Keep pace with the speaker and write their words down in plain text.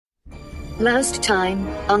Last time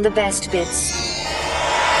on the best bits.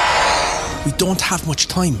 We don't have much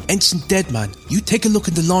time. Ensign Deadman, you take a look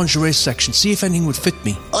in the lingerie section, see if anything would fit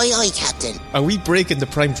me. Aye, aye, Captain. Are we breaking the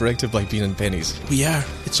Prime Directive by being in pennies? We are.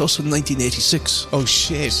 It's also 1986. Oh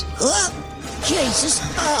shit. Oh, Jesus.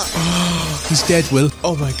 Oh. He's dead, Will.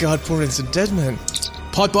 Oh my god, poor Ensign Deadman.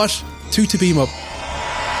 Podbot, 2 to beam up.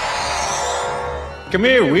 Come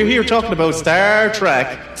here, we're here talking about Star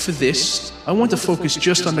Trek. For this, I want to focus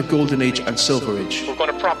just on the Golden Age and Silver Age. We're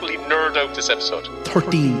going to properly nerd out this episode.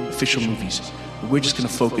 13 official movies. We're just going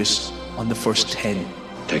to focus on the first 10.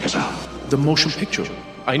 Take us out. The motion picture.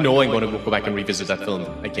 I know I'm going to go back and revisit that film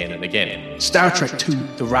again and again. Star Trek 2,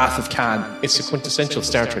 The Wrath of Khan. It's a quintessential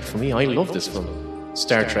Star Trek for me. I love this film.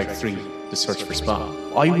 Star Trek 3, The Search for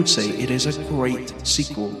Spock. I would say it is a great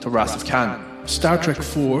sequel to Wrath of Khan. Star Trek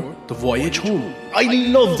 4, The Voyage Home. I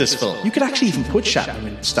love this film. You could actually even put Shatner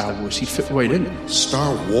in Star Wars. He'd fit right in.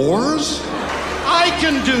 Star Wars? I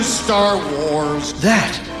can do Star Wars.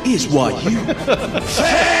 That is why you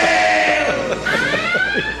fail!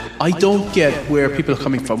 I don't get where people are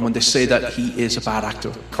coming from when they say that he is a bad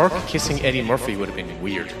actor. Kirk kissing Eddie Murphy would have been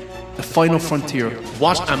weird. The Final Frontier.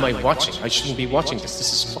 What am I watching? I shouldn't be watching this.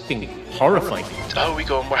 This is fucking horrifying. How are we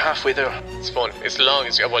going? We're halfway there. It's fun. It's long.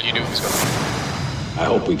 It's well, you knew it was going to be. I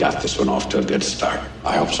hope we got this one off to a good start.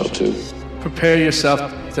 I hope so too. Prepare yourself.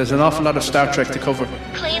 There's an awful lot of Star Trek to cover.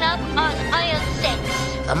 Clean up on aisle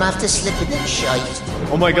 6. I'm after slipping in shite.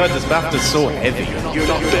 Oh my god, this BAFTA is so heavy. You're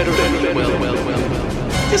not better than well.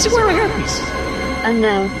 This is where I herpes. And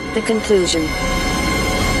now, the conclusion.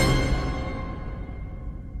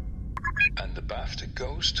 And the BAFTA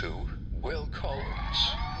goes to Will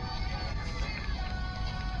Collins.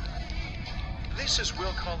 This is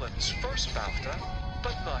Will Collins' first BAFTA,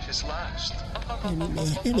 but not his last.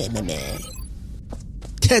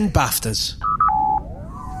 10 BAFTAs.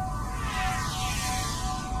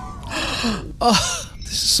 Oh,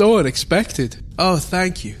 this is so unexpected. Oh,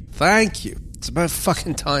 thank you. Thank you. It's about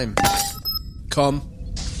fucking time. Come.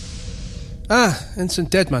 Ensign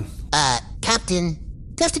Deadman. Captain.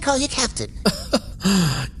 Do I have to call you Captain?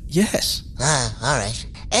 Yes. Alright.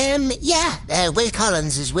 Will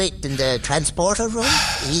Collins is waiting in the transporter room.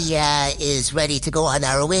 He, is ready to go on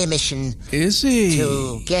our away mission. Is he?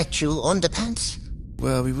 To get you underpants.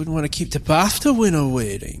 Well, we wouldn't want to keep the BAFTA winner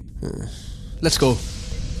waiting. Let's go.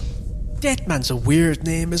 Deadman's a weird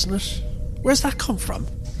name, isn't it? Where's that come from?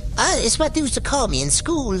 It's what they used to call me in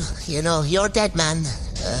school. You know, you're dead man.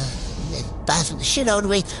 Battle the shit out of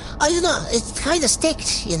me. I don't know, it kind of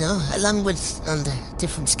sticked, you know, along with on the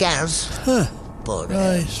different scars. Huh. But,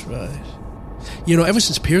 Right. You know, ever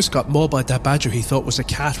since Pierce got mauled by that badger he thought was a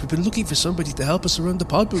cat, we've been looking for somebody to help us around the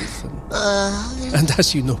pod booth. And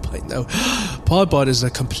as you know by now, Podbot is a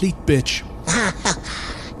complete bitch.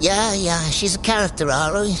 Yeah, she's a character,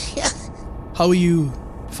 alright. Yeah. How are you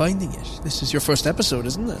finding it? This is your first episode,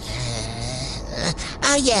 isn't it?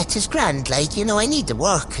 Yeah, 'tis grand, like, you know, I need to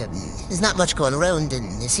work, and there's not much going around,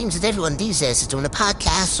 and it seems that everyone these days is doing a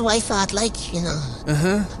podcast, so I thought, like, you know...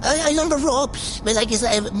 I learned the ropes, but, like,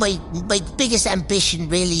 my biggest ambition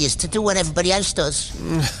really is to do what everybody else does.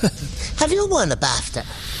 Have you won a BAFTA?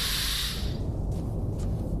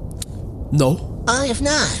 No. Oh, if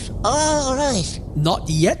not? Oh, alright. Not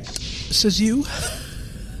yet, says you.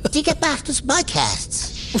 Do you get BAFTAs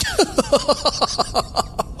podcasts?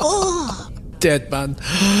 Oh... Deadman,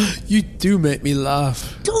 you do make me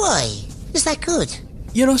laugh. Do I? Is that good?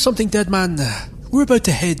 You know something, Deadman? We're about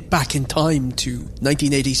to head back in time to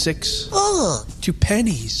 1986. Oh. To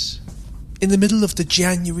Penny's. In the middle of the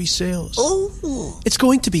January sales. Oh. It's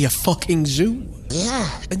going to be a fucking zoo. Yeah.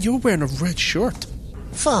 And you're wearing a red shirt.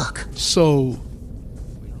 Fuck. So,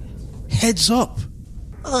 heads up.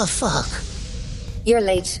 Oh, fuck. You're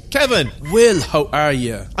late. Kevin! Will, how are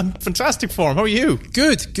you? I'm fantastic form. How are you?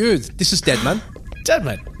 Good. This is Deadman.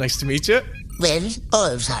 Deadman, nice to meet you. Will?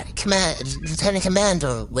 Oh, sorry. Lieutenant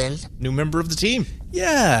Commander Will. New member of the team.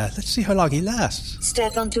 Yeah, let's see how long he lasts.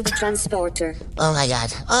 Step onto the transporter. Oh my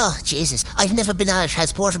god. Oh, Jesus. I've never been on a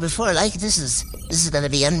transporter before. Like, this is gonna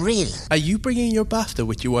be unreal. Are you bringing your BAFTA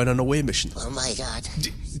with you on an away mission? Oh my god.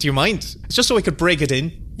 Do you mind? It's just so I could break it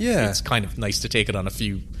in. Yeah. It's kind of nice to take it on a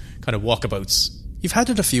few kind of walkabouts. You've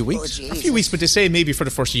had it a few weeks. Oh, A few weeks, but they say maybe for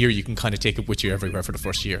the first year you can kind of take it with you everywhere for the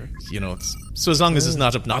first year. You know, so as long as it's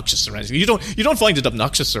not obnoxious or anything. You don't find it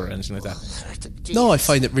obnoxious or anything like that. No, I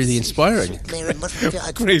find it really inspiring.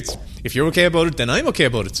 Great. If you're okay about it, then I'm okay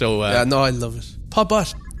about it. So yeah, no, I love it.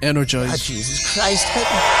 Podbot, energize. Oh, Jesus Christ.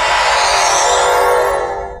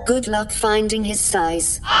 Good luck finding his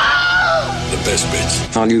size. The best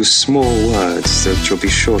bits. I'll use small words that you'll be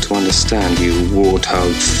sure to understand, you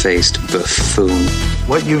warthog-faced buffoon.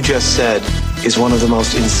 What you just said is one of the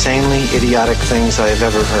most insanely idiotic things I have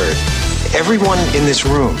ever heard. Everyone in this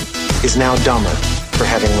room is now dumber for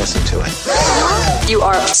having listened to it. You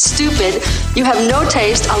are stupid, you have no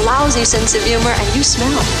taste, a lousy sense of humor, and you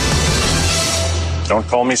smell. Don't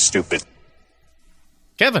call me stupid.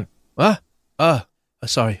 Kevin. What?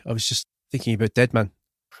 Sorry, I was just thinking about Deadman.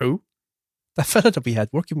 Who? That fella that we had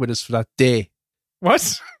working with us for that day.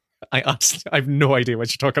 What? I have no idea what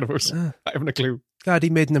you're talking about. I haven't a clue. God, he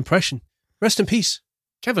made an impression. Rest in peace.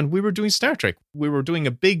 Kevin, we were doing Star Trek. We were doing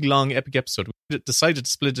a big, long, epic episode. We decided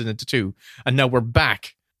to split it into two, and now we're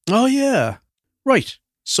back. Oh, yeah. Right.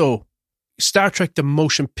 So, Star Trek the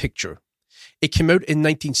Motion Picture. It came out in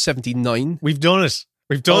 1979. We've done it.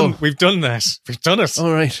 We've done that. We've done it.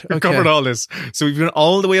 All right. We've covered all this. So we've been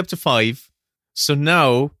all the way up to 5. So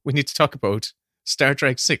now we need to talk about Star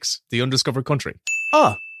Trek 6, The Undiscovered Country.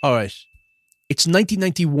 All right. It's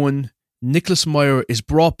 1991. Nicholas Meyer is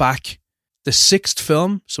brought back. The 6th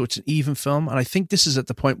film, so it's an even film. And I think this is at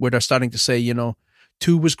the point where they're starting to say,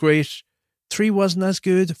 2 was great, 3 wasn't as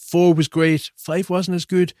good, 4 was great, 5 wasn't as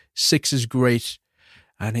good, 6 is great.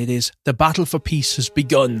 And it is the battle for peace has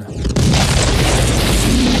begun.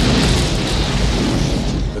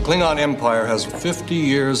 The Klingon Empire has 50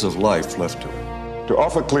 years of life left to it. To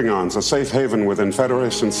offer Klingons a safe haven within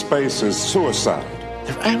Federation space is suicide.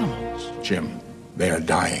 They're animals. Jim, they are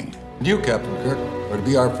dying. And you, Captain Kirk, are to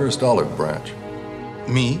be our first olive branch.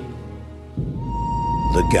 Me?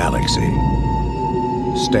 The galaxy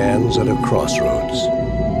stands at a crossroads.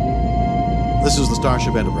 This is the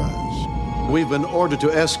Starship Enterprise. We've been ordered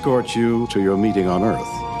to escort you to your meeting on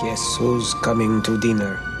Earth. Guess who's coming to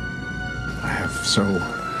dinner? I have so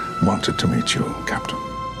wanted to meet you, Captain.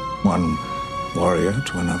 One warrior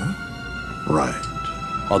to another. Right.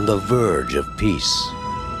 On the verge of peace.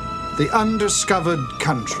 The undiscovered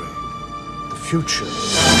country. The future.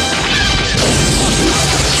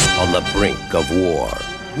 On the brink of war.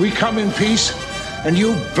 We come in peace, and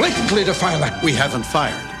you blatantly defy that. We haven't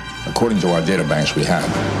fired. According to our databanks we have,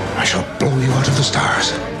 I shall blow you out of the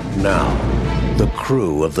stars. Now, the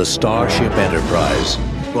crew of the Starship Enterprise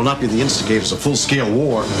will not be the instigators of full-scale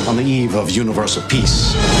war on the eve of universal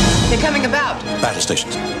peace. They're coming about. Battle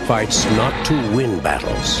stations. Fights not to win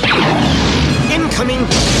battles. Incoming.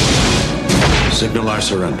 Signal our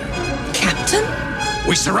surrender. Captain?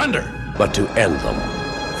 We surrender. But to end them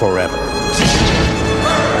forever.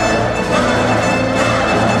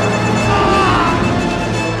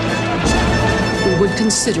 We would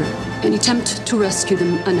consider an attempt to rescue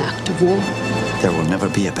them an act of war. There will never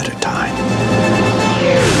be a better time.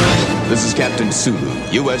 This is Captain Sulu,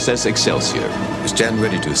 USS Excelsior. We stand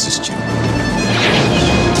ready to assist you.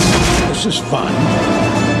 This is fun.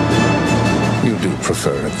 You do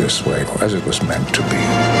prefer it this way, as it was meant to be.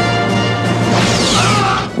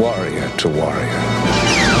 Warrior to warrior.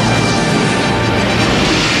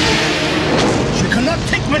 She cannot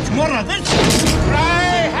take much more of this.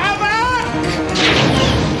 Cry havoc!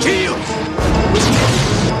 Kill!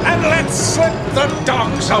 And let's slip the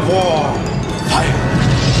dogs of war. Fire!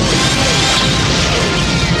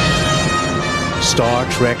 Star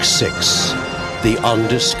Trek VI, The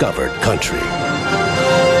Undiscovered Country.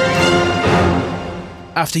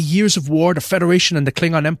 After years of war, the Federation and the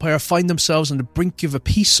Klingon Empire find themselves on the brink of a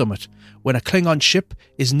peace summit when a Klingon ship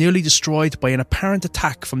is nearly destroyed by an apparent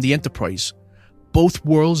attack from the Enterprise. Both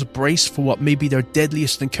worlds brace for what may be their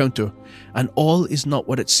deadliest encounter, and all is not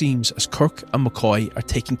what it seems as Kirk and McCoy are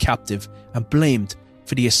taken captive and blamed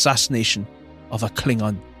for the assassination of a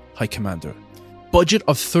Klingon High Commander. Budget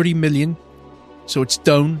of $30 million, so it's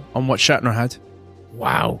down on what Shatner had.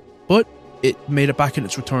 Wow. But it made it back in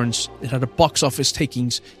its returns. It had a box office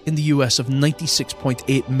takings in the US of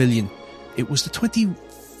 $96.8 million. It was the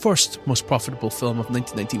 21st most profitable film of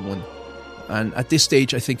 1991. And at this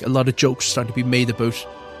stage, I think a lot of jokes started to be made about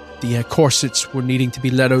the corsets were needing to be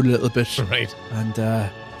let out a little bit. Right.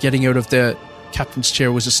 And getting out of the captain's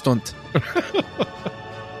chair was a stunt.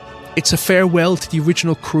 It's a farewell to the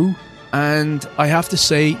original crew. And I have to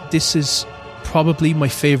say, this is probably my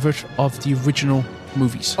favourite of the original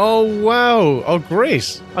movies. Oh, wow. Oh,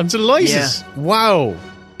 great. I'm delighted. Yeah. Wow.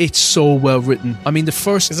 It's so well written. I mean, the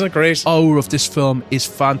first Isn't it great? hour of this film is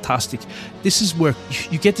fantastic. This is where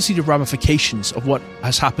you get to see the ramifications of what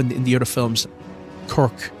has happened in the other films.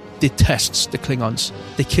 Kirk detests the Klingons.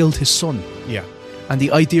 They killed his son. Yeah. And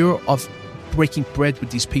the idea of breaking bread with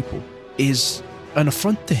these people is an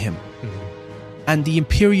affront to him. Mm-hmm. And the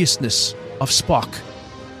imperiousness of Spock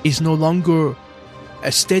is no longer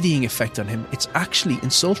a steadying effect on him. It's actually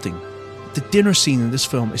insulting. The dinner scene in this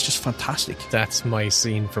film is just fantastic. That's my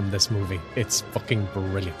scene from this movie. It's fucking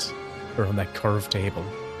brilliant. We're on that curved table.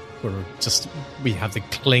 We have the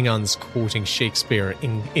Klingons quoting Shakespeare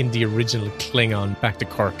in the original Klingon back to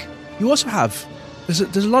Kirk. You also have, there's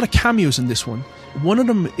a lot of cameos in this one. One of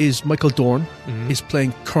them is Michael Dorn is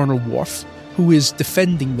playing Colonel Worf, who is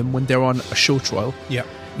defending them when they're on a show trial. Yeah.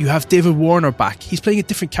 You have David Warner back. He's playing a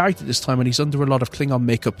different character this time, and he's under a lot of Klingon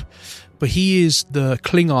makeup. But he is the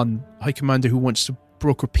Klingon High Commander who wants to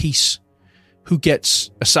broker peace, who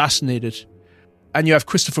gets assassinated. And you have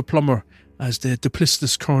Christopher Plummer as the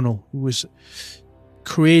duplicitous colonel who was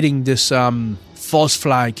creating this false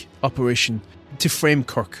flag operation to frame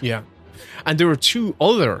Kirk. Yeah. And there are 2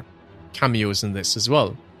 other cameos in this as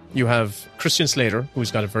well. You have Christian Slater,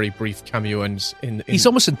 who's got a very brief cameo in he's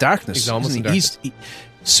almost in darkness. He's almost in darkness.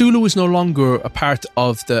 Sulu is no longer a part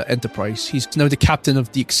of the Enterprise. He's now the captain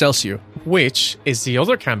of the Excelsior. Which is the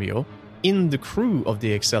other cameo. In the crew of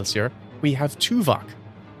the Excelsior, we have Tuvok,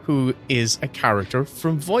 who is a character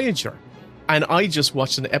from Voyager. And I just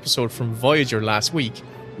watched an episode from Voyager last week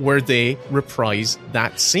where they reprise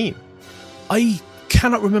that scene. I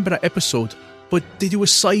cannot remember that episode, but they do a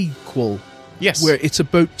sidequel. Yes. Where it's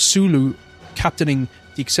about Sulu captaining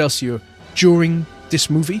the Excelsior during this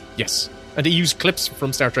movie. Yes. And they use clips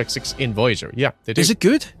from Star Trek 6 in Voyager. Yeah, they do. Is it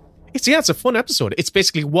good? It's a fun episode. It's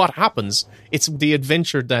basically what happens. It's the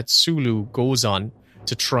adventure that Sulu goes on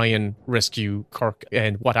to try and rescue Kirk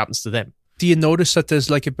and what happens to them. Do you notice that there's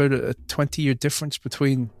like about a 20-year difference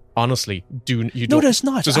between... Honestly, No, there's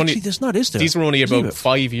not. There's not, is there? These were only about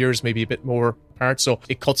 5 years, maybe a bit more apart, so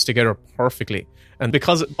it cuts together perfectly. And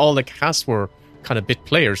because all the cast were kind of bit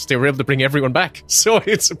players, they were able to bring everyone back. So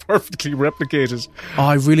it's perfectly replicated. Oh,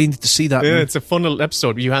 I really need to see that. Yeah, man. it's a fun little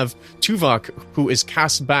episode. You have Tuvok, who is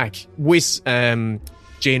cast back with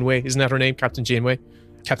Janeway. Isn't that her name? Captain Janeway?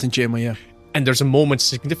 Captain Janeway, yeah. And there's a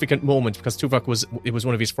significant moment, because Tuvok was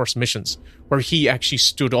one of his first missions, where he actually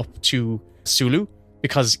stood up to Sulu,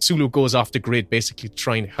 because Sulu goes off the grid basically to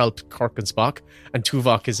try and help Kirk and Spock, and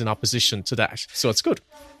Tuvok is in opposition to that. So it's good.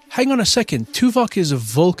 Hang on a second. Tuvok is a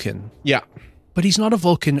Vulcan. Yeah. But he's not a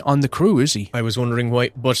Vulcan on the crew, is he? I was wondering why,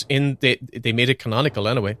 but they made it canonical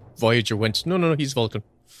anyway. Voyager went, no, he's Vulcan.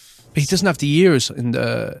 But he doesn't have the ears in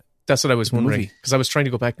the... That's what I was wondering, because I was trying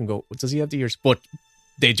to go back and go, does he have the ears? But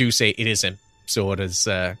they do say it is him. So it is...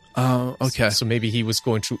 okay. So maybe he was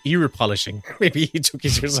going through ear polishing. Maybe he took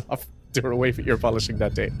his ears off. They were away for ear polishing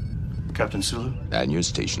that day. Captain Sulu? And your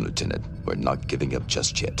station, Lieutenant. We're not giving up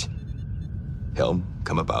just yet. Helm,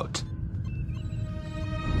 come about.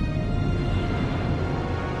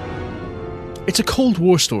 It's a Cold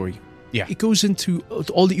War story. Yeah. It goes into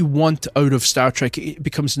all that you want out of Star Trek. It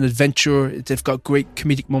becomes an adventure. They've got great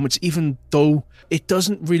comedic moments, even though it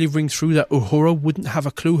doesn't really ring through that Uhura wouldn't have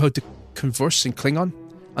a clue how to converse in Klingon,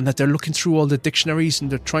 and that they're looking through all the dictionaries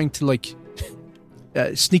and they're trying to like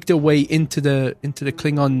sneak their way into the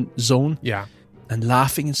Klingon zone. Yeah. And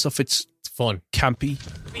laughing and stuff. It's fun. Campy.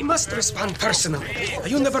 We must respond personally. A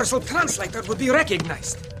universal translator would be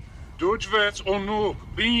recognized. Dujvets onuk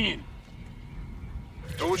bin.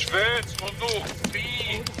 Dujvets onuk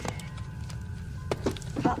bin.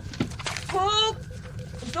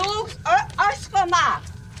 Duk Arskama.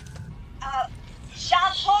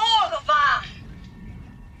 Shalhorva.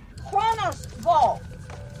 Kronos Vol.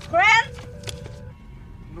 Grant.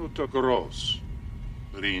 Nuta Gross.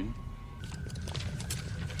 Rin.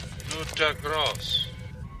 Nuta Gross.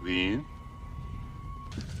 Wien.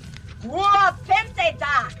 Gua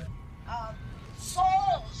Pentedak.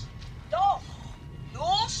 Souls. Doch.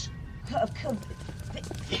 Los. Kvet.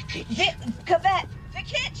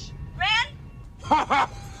 Vikich. Ren. Ha ha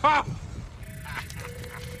ha!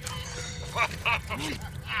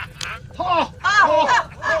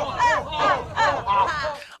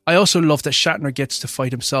 I also love that Shatner gets to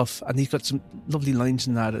fight himself, and he's got some lovely lines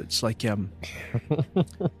in that. It's like,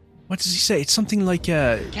 what does he say? It's something like,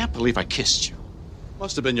 Can't believe I kissed you.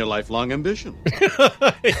 Must have been your lifelong ambition.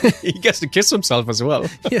 He gets to kiss himself as well.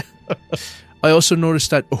 Yeah. I also noticed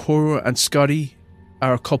that Uhura and Scotty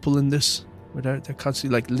are a couple in this. Where they're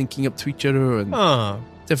constantly like linking up to each other, and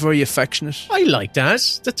they're very affectionate. I like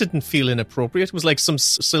that. That didn't feel inappropriate. It was like some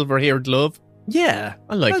silver-haired love. Yeah,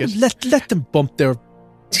 I like it. Let them bump their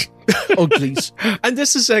uglies. And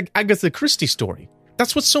this is an Agatha Christie story.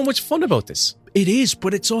 That's what's so much fun about this. It is,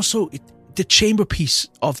 but it's also the chamber piece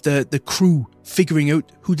of the crew figuring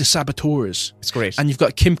out who the saboteur is. It's great. And you've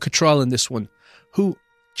got Kim Cattrall in this one, who,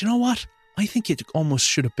 do you know what? I think it almost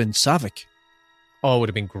should have been Saavik. Oh, it would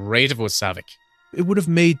have been great if it was Saavik. It would have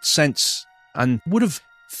made sense and would have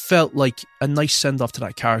felt like a nice send-off to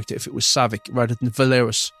that character if it was Saavik rather than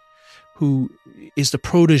Valeris, who is the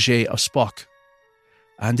protege of Spock,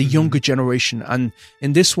 and the younger generation. And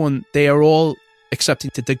in this one, they are all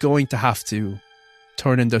accepting that they're going to have to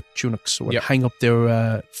turn in their tunics or hang up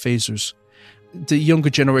their phasers. The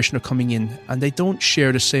younger generation are coming in, and they don't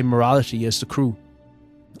share the same morality as the crew.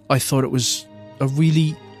 I thought it was a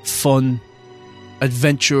really fun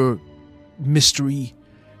adventure, mystery,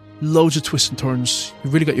 loads of twists and turns.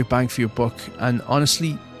 You really got your bang for your buck. And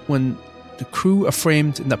honestly, when the crew are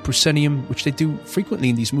framed in that proscenium, which they do frequently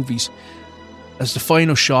in these movies, as the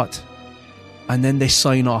final shot, and then they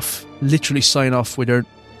sign off, literally sign off with their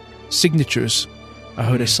signatures, or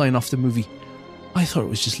how they sign off the movie, I thought it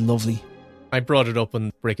was just lovely. I brought it up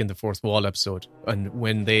on Breaking the Fourth Wall episode, and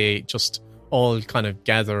when they just all kind of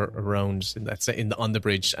gather around on the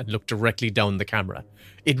bridge and look directly down the camera,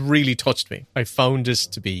 it really touched me. I found this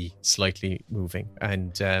to be slightly moving,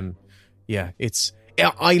 and I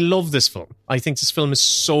love this film. I think this film is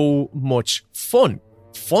so much fun.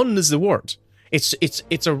 Fun is the word.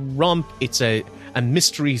 It's a romp. It's a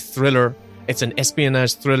mystery thriller. It's an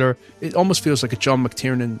espionage thriller. It almost feels like a John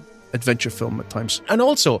McTiernan adventure film at times. And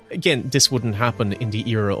also, again, this wouldn't happen in the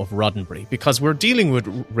era of Roddenberry, because we're dealing with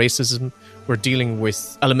racism. We're dealing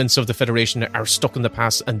with elements of the Federation that are stuck in the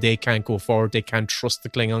past, and they can't go forward. They can't trust the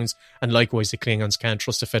Klingons, and likewise the Klingons can't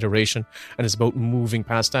trust the Federation, and it's about moving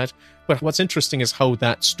past that. But what's interesting is how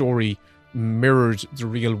that story mirrored the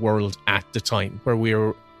real world at the time, where we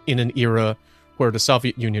were in an era where the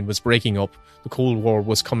Soviet Union was breaking up, the Cold War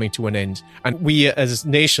was coming to an end, and we as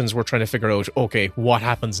nations were trying to figure out, okay, what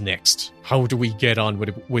happens next? How do we get on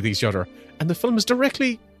with each other? And the film is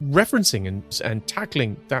directly referencing and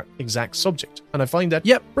tackling that exact subject. And I find that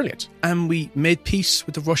brilliant. And we made peace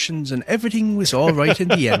with the Russians, and everything was all right in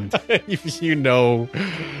the end. You know.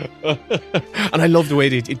 And I love the way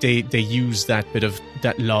they use that bit of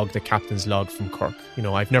that log, the captain's log from Kirk. You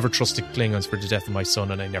know, I've never trusted Klingons for the death of my son,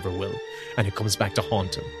 and I never will. And it comes back to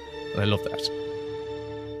haunt him. And I love that.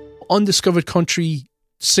 Undiscovered Country,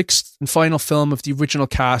 sixth and final film of the original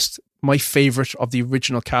cast. My favourite of the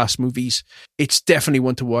original cast movies. It's definitely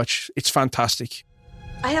one to watch. It's fantastic.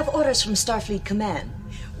 I have orders from Starfleet Command.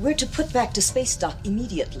 We're to put back to space dock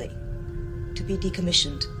immediately. To be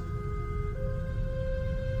decommissioned.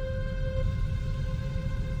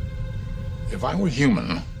 If I were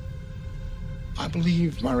human, I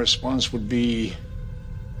believe my response would be,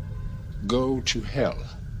 go to hell.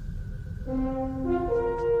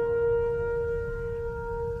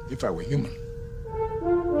 If I were human.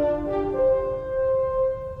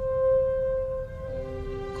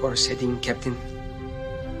 Course heading, Captain.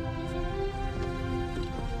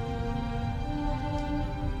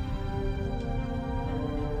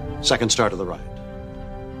 Second star to the right.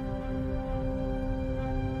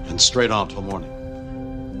 And straight on till morning.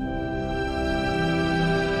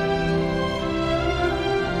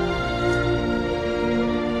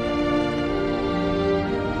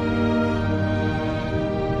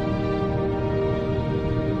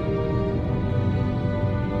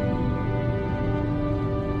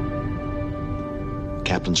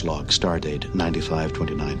 Captain's log, stardate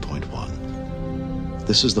 9529.1.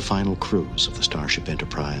 This is the final cruise of the Starship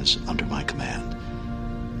Enterprise under my command.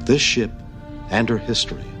 This ship and her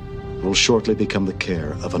history will shortly become the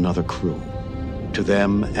care of another crew. To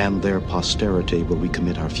them and their posterity will we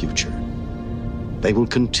commit our future. They will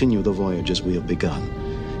continue the voyages we have begun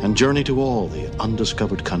and journey to all the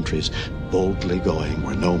undiscovered countries, boldly going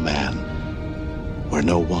where no man, where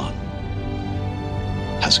no one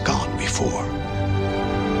has gone before.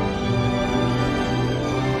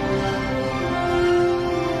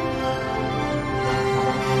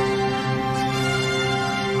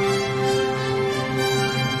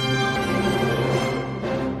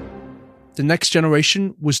 The Next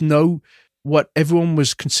Generation was now what everyone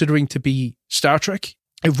was considering to be Star Trek.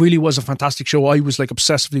 It really was a fantastic show. I was like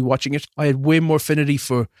obsessively watching it. I had way more affinity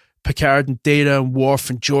for Picard and Data and Worf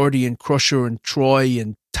and Geordi and Crusher and Troy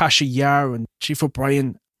and Tasha Yar and Chief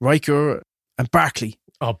O'Brien, Riker and Barclay.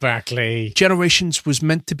 Oh, Barclay. Generations was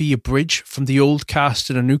meant to be a bridge from the old cast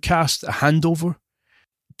to the new cast, a handover.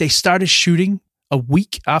 They started shooting a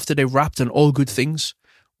week after they wrapped on All Good Things,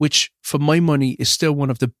 which, for my money, is still one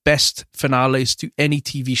of the best finales to any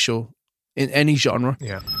TV show in any genre.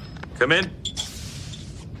 Yeah. Come in.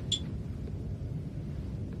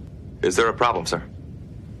 Is there a problem, sir?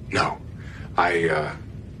 No. I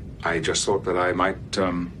just thought that I might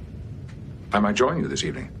join you this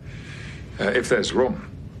evening. If there's room.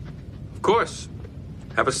 Of course.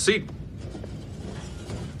 Have a seat.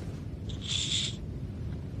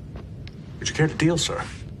 Would you care to deal, sir?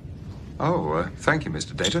 Oh, thank you,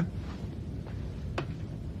 Mr. Data.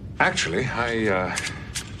 Actually, I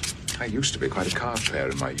I used to be quite a card player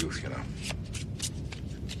in my youth, you know.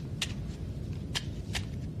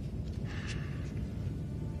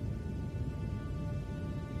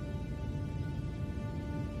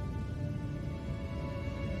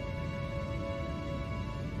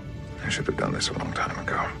 I should have done this a long time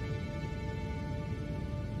ago.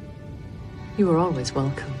 You are always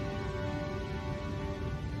welcome.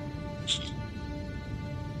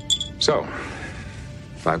 So,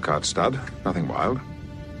 5-card stud, nothing wild.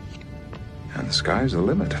 And the sky's the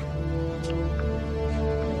limit.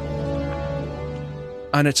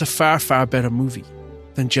 And it's a far, far better movie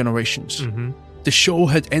than Generations. Mm-hmm. The show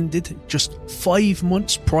had ended just 5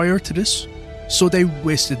 months prior to this, so they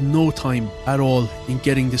wasted no time at all in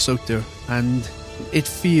getting this out there, and it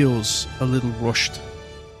feels a little rushed.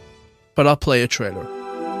 But I'll play a trailer.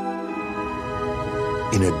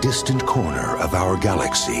 In a distant corner of our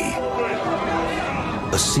galaxy,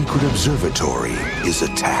 a secret observatory is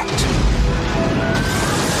attacked.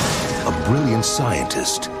 A brilliant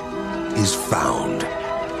scientist is found,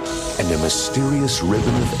 and a mysterious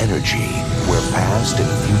ribbon of energy where past and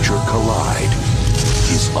future collide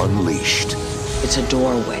is unleashed. It's a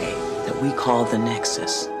doorway that we call the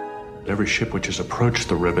Nexus. Every ship which has approached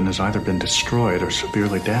the ribbon has either been destroyed or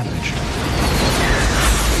severely damaged.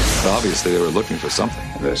 Obviously, they were looking for something.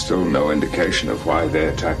 There's still no indication of why they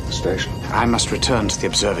attacked the station. I must return to the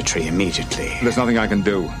observatory immediately. There's nothing I can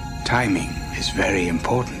do. Timing is very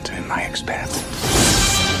important in my experiment.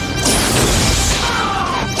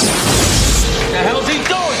 The hell's he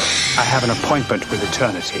doing? I have an appointment with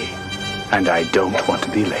Eternity, and I don't want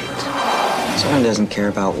to be late. Soren doesn't care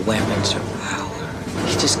about weapons or power.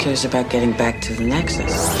 He just cares about getting back to the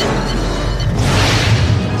Nexus.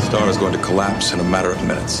 Star is going to collapse in a matter of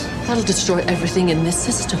minutes. That'll destroy everything in this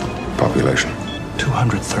system. Population.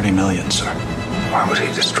 230 million, sir. Why would he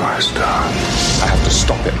destroy a star? I have to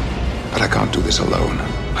stop him. But I can't do this alone.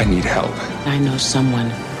 I need help. I know someone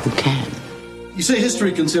who can. You say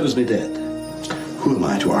history considers me dead. Who am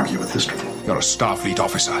I to argue with history? You're a Starfleet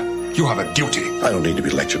officer. You have a duty. I don't need to be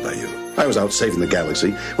lectured by you. I was out saving the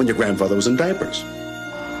galaxy when your grandfather was in diapers.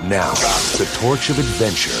 Now, the torch of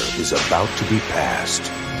adventure is about to be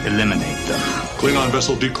passed. Eliminate them. Klingon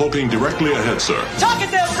vessel decloaking directly ahead, sir. Talk it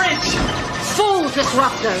there, French! Full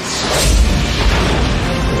disruptors!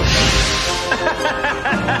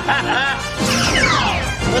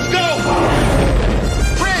 Let's go!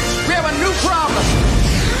 French, we have a new problem!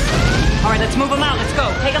 All right, let's move them out. Let's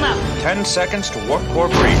go. Take them out. 10 seconds to warp core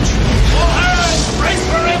breach. All hands, brace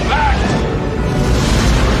for impact!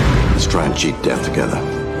 Let's try and cheat death together.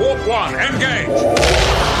 Warp 1, engage!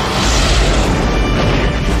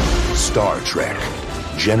 Star Trek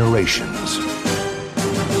Generations.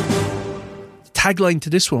 Tagline to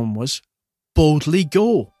this one was "Boldly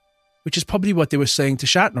Go," which is probably what they were saying to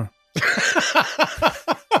Shatner.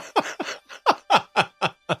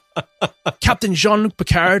 Captain Jean-Luc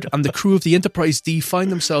Picard and the crew of the Enterprise D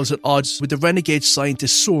find themselves at odds with the renegade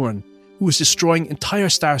scientist Soren, who is destroying entire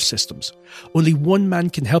star systems. Only one man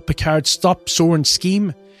can help Picard stop Soren's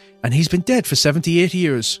scheme, and he's been dead for 78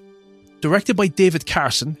 years. Directed by David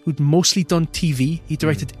Carson, who'd mostly done TV, he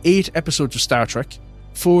directed 8 episodes of Star Trek,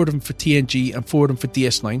 4 of them for TNG and 4 of them for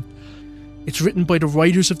DS9. It's written by the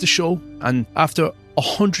writers of the show, and after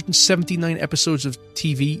 179 episodes of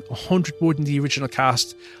TV, 100 more than the original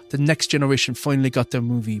cast, the Next Generation finally got their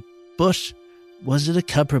movie. But was it a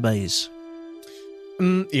compromise?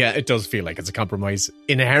 Yeah, it does feel like it's a compromise.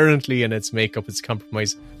 Inherently in its makeup, it's a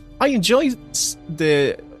compromise. I enjoy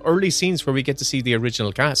the early scenes where we get to see the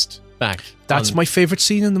original cast back. That's my favourite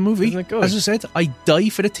scene in the movie. Isn't it good? As I said, I die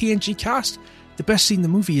for the TNG cast. The best scene in the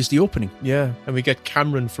movie is the opening. Yeah, and we get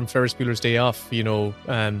Cameron from Ferris Bueller's Day Off,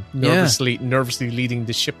 nervously leading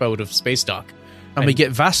the ship out of space dock. And we get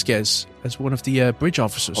Vasquez as one of the bridge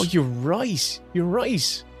officers. Oh, you're right. You're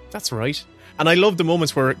right. That's right. And I love the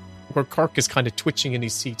moments where Kirk is kind of twitching in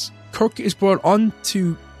his seat. Kirk is brought on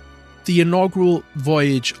to the inaugural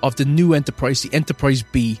voyage of the new Enterprise, the Enterprise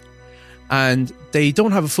B, and they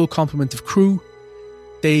don't have a full complement of crew.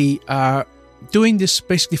 They are doing this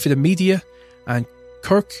basically for the media, and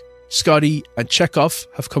Kirk, Scotty, and Chekhov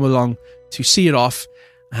have come along to see it off,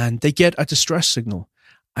 and they get a distress signal.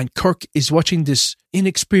 And Kirk is watching this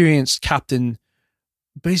inexperienced captain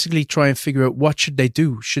basically try and figure out what should they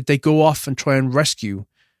do. Should they go off and try and rescue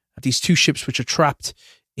these 2 ships which are trapped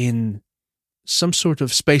in some sort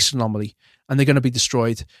of space anomaly and they're going to be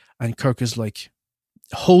destroyed? And Kirk is like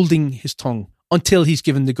holding his tongue until he's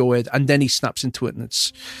given the go-ahead, and then he snaps into it, and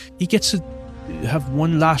he gets to have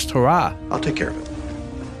one last hurrah. I'll take care of it.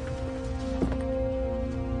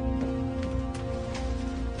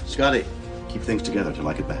 Scotty, keep things together till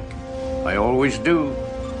I get back. I always do.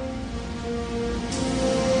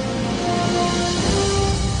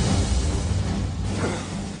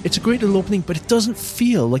 It's a great little opening, but it doesn't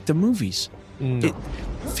feel like the movies. No. It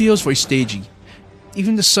feels very stagey.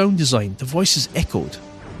 Even the sound design, the voices echoed.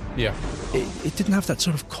 Yeah. It didn't have that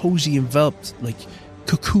sort of cozy, enveloped, like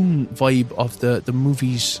cocoon vibe of the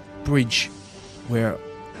movie's bridge, where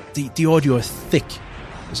the audio is thick.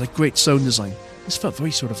 It's like great sound design. This felt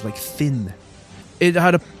very sort of like thin. It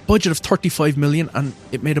had a budget of 35 million and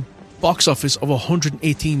it made a box office of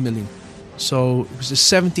 118 million. So it was the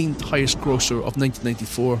 17th highest grosser of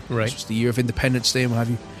 1994. Right. This was the year of Independence Day and what have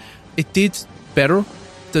you. It did better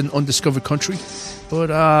than Undiscovered Country,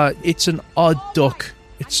 but it's an odd duck.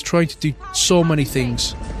 It's trying to do so many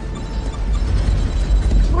things.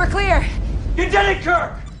 We're clear. You did it,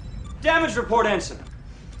 Kirk! Damage report, Ensign.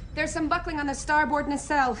 There's some buckling on the starboard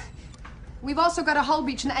nacelle. We've also got a hull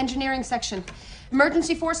breach in the engineering section.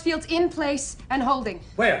 Emergency force fields in place and holding.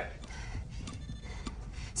 Where?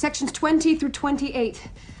 Sections 20 through 28.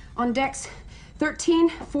 On decks 13,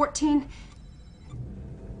 14,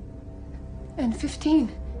 and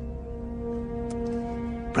 15.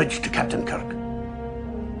 Bridge to Captain Kirk.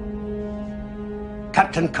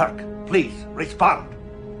 Captain Kirk, please respond.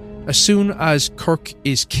 As soon as Kirk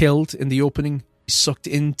is killed in the opening, he's sucked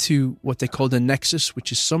into what they call the Nexus,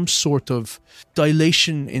 which is some sort of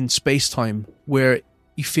dilation in space-time where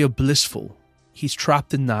you feel blissful. He's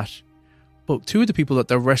trapped in that. But two of the people that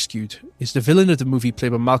they're rescued is the villain of the movie,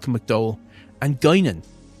 played by Malcolm McDowell, and Guinan,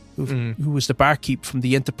 who was the barkeep from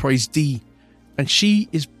the Enterprise D. And she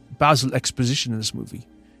is Basil Exposition in this movie.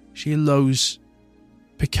 She allows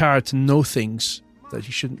Picard to know things that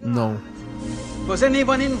he shouldn't know. Was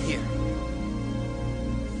anyone in here?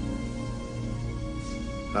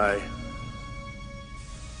 Aye.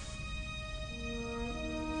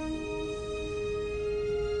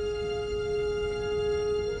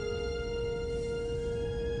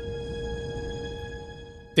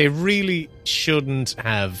 They really shouldn't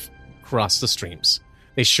have crossed the streams.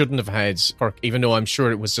 They shouldn't have had Kirk, even though I'm sure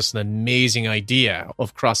it was just an amazing idea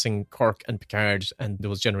of crossing Kirk and Picard and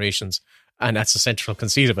those generations. And that's the central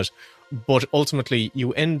conceit of it. But ultimately,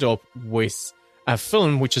 you end up with a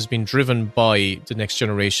film which has been driven by the Next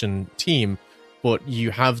Generation team, but you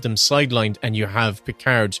have them sidelined and you have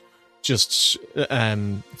Picard just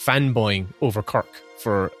fanboying over Kirk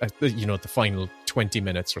for the final 20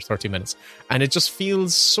 minutes or 30 minutes. And it just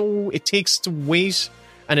feels so... It takes the weight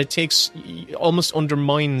and it almost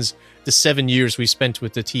undermines the 7 years we spent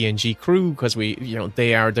with the TNG crew, because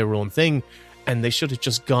they are their own thing. And they should have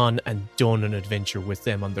just gone and done an adventure with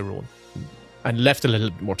them on their own and left a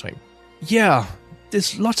little bit more time. Yeah,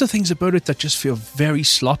 there's lots of things about it that just feel very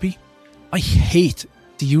sloppy. I hate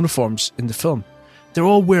the uniforms in the film. They're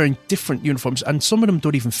all wearing different uniforms and some of them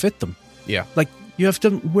don't even fit them. Yeah. Like, you have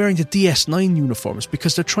them wearing the DS9 uniforms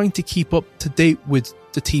because they're trying to keep up to date with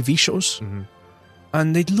the TV shows. Mm-hmm.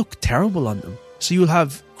 And they look terrible on them. So you'll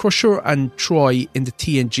have Crusher and Troy in the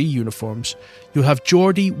TNG uniforms. You'll have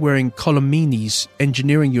Geordi wearing Colomini's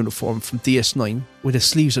engineering uniform from DS9, where the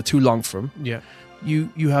sleeves are too long for him. Yeah.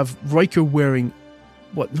 You have Riker wearing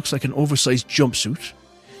what looks like an oversized jumpsuit.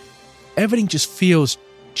 Everything just feels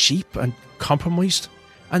cheap and compromised.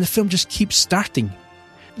 And the film just keeps starting.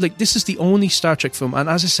 Like, this is the only Star Trek film. And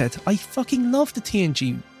as I said, I fucking love the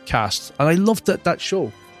TNG cast. And I loved that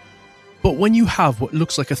show. But when you have what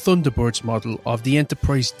looks like a Thunderbirds model of the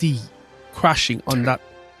Enterprise D crashing on that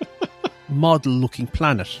model-looking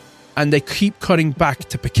planet, and they keep cutting back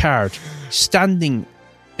to Picard standing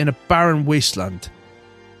in a barren wasteland,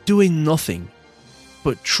 doing nothing,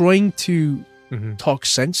 but trying to talk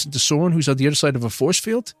sense into Soren, who's on the other side of a force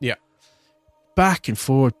field. Yeah. Back and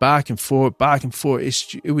forth, back and forth, back and forth.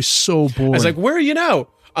 It was so boring. I was like, where are you now?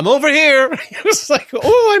 I'm over here. It was like,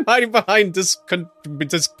 oh, I'm hiding behind this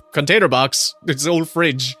container box, this old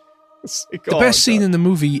fridge. Like, the best scene in the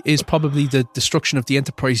movie is probably the destruction of the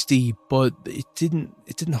Enterprise D, but it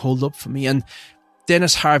didn't hold up for me. And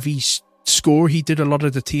Dennis Harvey's score, he did a lot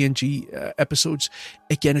of the TNG episodes.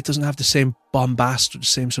 Again, it doesn't have the same bombast or the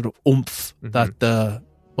same sort of oomph that the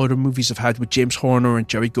other movies have had with James Horner and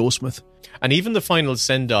Jerry Goldsmith. And even the final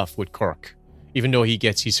send-off with Kirk, even though he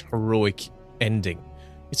gets his heroic ending,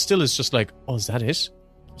 it still is just like, oh, is that it?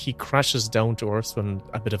 He crashes down to Earth on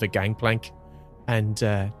a bit of a gangplank and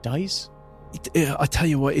dies? I tell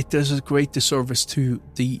you what, it does a great disservice to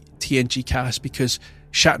the TNG cast, because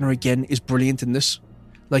Shatner, again, is brilliant in this.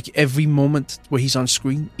 Like, every moment where he's on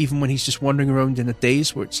screen, even when he's just wandering around in a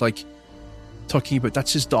daze, where it's like talking about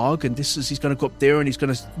that's his dog and he's going to go up there and he's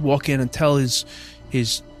going to walk in and tell his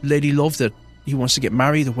lady love that he wants to get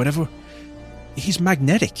married or whatever. he's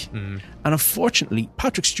magnetic. And unfortunately,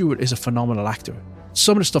 Patrick Stewart is a phenomenal actor.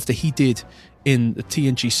 Some of the stuff that he did in the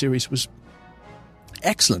TNG series was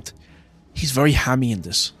excellent. He's very hammy in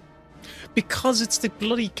this. Because it's the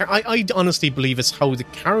bloody... I honestly believe it's how the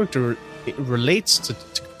character relates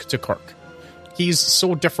to Kirk. He's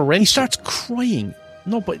so differential. He starts crying.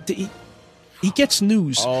 No, but he gets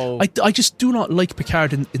news. I just do not like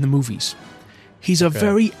Picard in the movies. He's a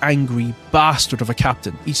very angry bastard of a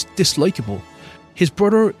captain. He's dislikable. His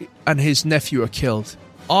brother and his nephew are killed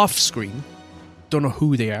off screen. Don't know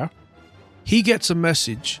who they are. He gets a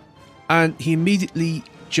message and he immediately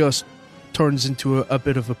just turns into a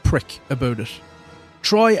bit of a prick about it.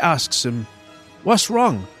 Troy asks him, what's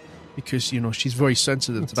wrong? Because, she's very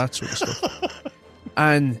sensitive to that sort of stuff.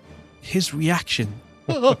 And his reaction...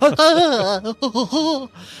 I'm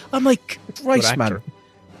like, Christ, man.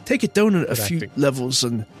 Take it down a few levels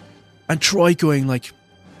and Troy going like,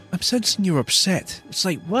 I'm sensing you're upset. It's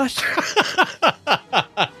like, what?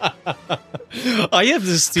 I have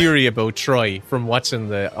this theory about Troy from watching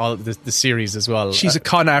the series as well. She's a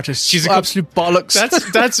con artist. She's absolute bollocks.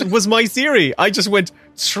 That was my theory. I just went,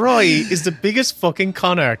 Troy is the biggest fucking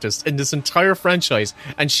con artist in this entire franchise,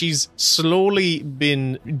 and she's slowly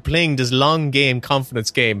been playing this long game,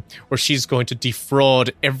 confidence game, where she's going to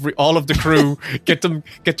defraud all of the crew, get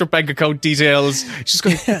their bank account details. She's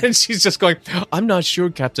going, and she's just going, I'm not sure,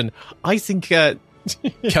 Captain. I think,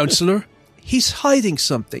 Counselor, he's hiding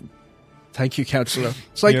something. Thank you, Counselor.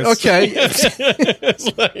 It's like, okay.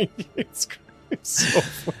 it's so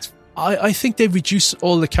much. I think they reduce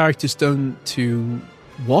all the characters down to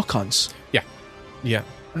walk-ons. Yeah.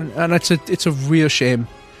 And it's a real shame.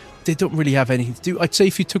 They don't really have anything to do. I'd say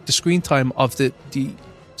if you took the screen time of the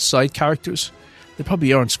side characters, they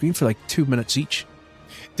probably are on screen for like 2 minutes each.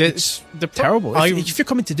 It's terrible. If you're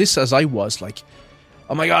coming to this as I was, like,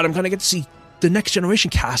 oh my God, I'm going to get to see the Next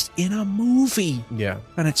Generation cast in a movie. Yeah.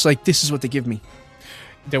 And it's like, this is what they give me.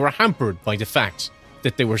 They were hampered by the fact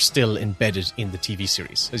that they were still embedded in the TV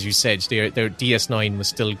series. As you said, their DS9 was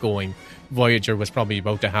still going. Voyager was probably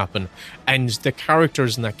about to happen. And the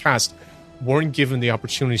characters in that cast weren't given the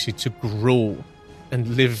opportunity to grow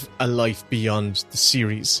and live a life beyond the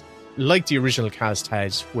series, like the original cast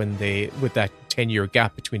had with that 10-year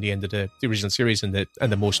gap between the end of the original series and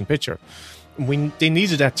the motion picture. When they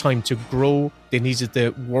needed that time to grow, they needed the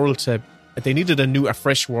world they needed a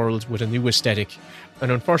fresh world with a new aesthetic,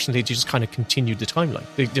 and unfortunately, they just kind of continued the timeline.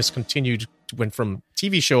 They just went from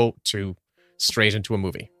TV show to straight into a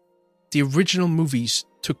movie. The original movies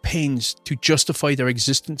took pains to justify their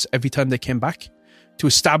existence every time they came back, to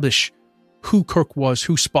establish who Kirk was,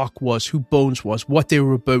 who Spock was, who Bones was, what they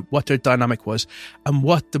were about, what their dynamic was, and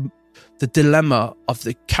what the dilemma of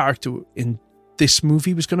the character in this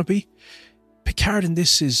movie was going to be. Picard in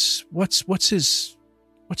this is what's his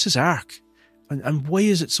arc, and why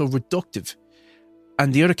is it so reductive?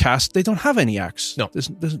 And the other cast, they don't have any arcs. No,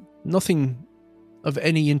 there's nothing of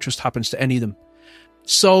any interest happens to any of them.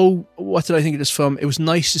 So what did I think of this film? It was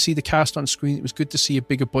nice to see the cast on screen. It was good to see a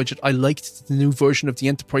bigger budget. I liked the new version of the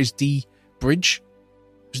Enterprise D bridge.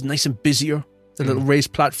 It was nice and busier. The little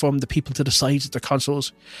raised platform, the people to the sides of the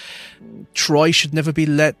consoles. Troy should never be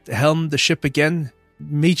let helm the ship again.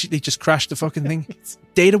 Immediately just crashed the fucking thing.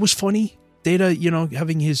 Data was funny. Data,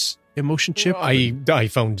 having his emotion chip. I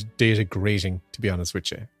found Data grating, to be honest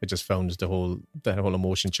with you. I just found the whole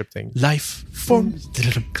emotion chip thing. Life form.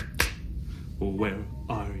 Where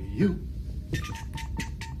are you?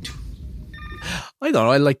 I don't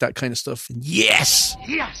know. I like that kind of stuff. Yes!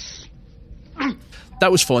 Yes!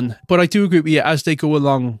 That was fun. But I do agree with you. As they go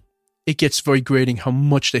along, it gets very grating how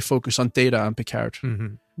much they focus on Data and Picard.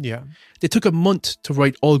 Mm-hmm. Yeah. They took a month to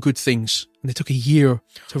write All Good Things, and they took a year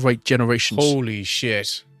to write Generations. Holy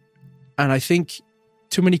shit. And I think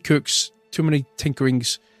too many cooks, too many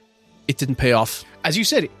tinkerings, it didn't pay off. As you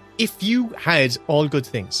said, if you had All Good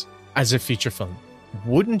Things as a feature film,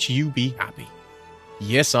 wouldn't you be happy?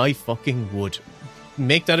 Yes, I fucking would.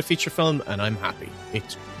 Make that a feature film and I'm happy.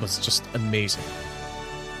 It was just amazing.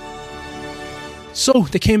 So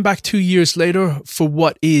they came back 2 years later for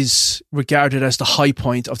what is regarded as the high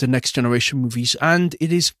point of the Next Generation movies, and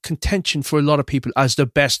it is contention for a lot of people as the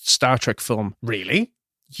best Star Trek film. Really?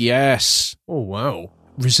 Yes. Oh, wow.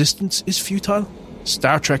 Resistance is futile.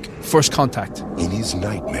 Star Trek First Contact. In his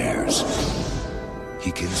nightmares,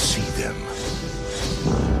 he can see them.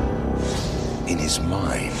 In his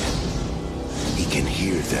mind, he can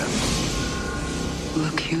hear them.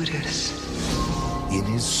 Locutus. In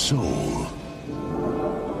his soul,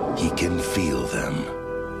 he can feel them.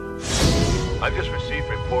 I've just received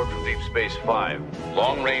a report from Deep Space 5.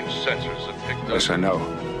 Long-range sensors have picked up... Yes, I know.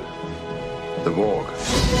 The Borg.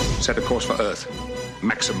 Set a course for Earth.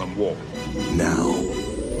 Maximum warp. Now,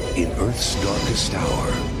 in Earth's darkest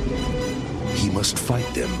hour, he must fight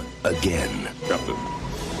them again. Captain,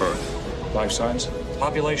 Earth. Life signs?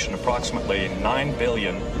 Population approximately 9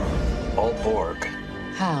 billion. All Borg.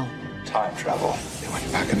 How? Time travel. They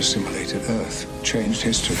went back and assimilated Earth. Changed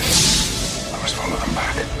history. I must follow them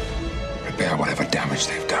back. Repair whatever damage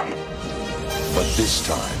they've done. But this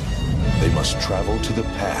time, they must travel to the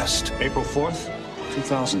past. April 4th,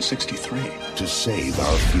 2063. To save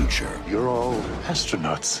our future. You're all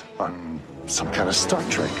astronauts on some kind of Star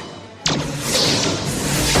Trek. They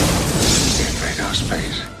invade our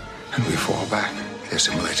space, and we fall back. They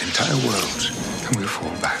assimilate entire worlds, and we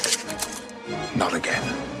fall back. Not again.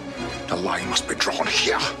 The line must be drawn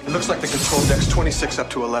here. It looks like the control deck's 26 up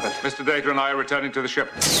to 11. Mr. Data and I are returning to the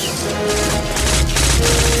ship.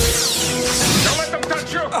 Don't let them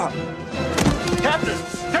touch you! Captain!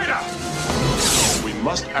 Data! We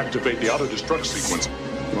must activate the auto-destruct sequence.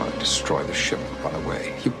 You want to destroy the ship and run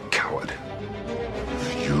away? You coward.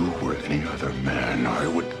 If you were any other man, I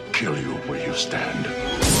would kill you where you stand.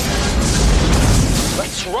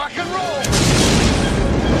 Let's rock and roll!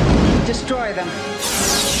 Destroy them.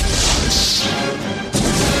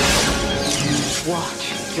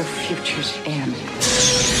 Watch your futures end.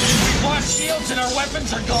 We've lost shields and our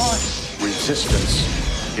weapons are gone. Resistance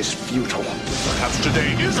is futile. Perhaps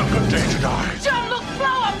today is a good day to die. Jean-Luc,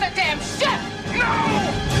 blow up the damn ship! No!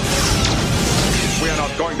 We are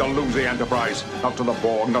not going to lose the Enterprise. Not to the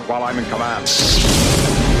Borg, not while I'm in command.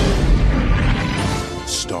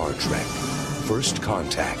 Star Trek. First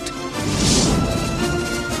Contact.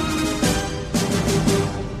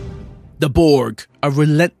 The Borg, a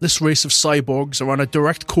relentless race of cyborgs, are on a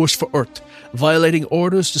direct course for Earth. Violating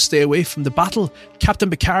orders to stay away from the battle, Captain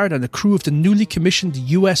Picard and the crew of the newly commissioned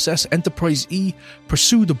USS Enterprise E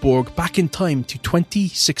pursue the Borg back in time to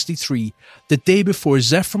 2063, the day before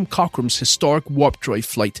Zefram Cochrane's historic warp drive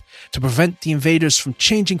flight, to prevent the invaders from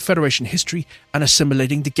changing Federation history and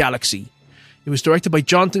assimilating the galaxy. It was directed by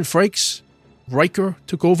Jonathan Frakes. Riker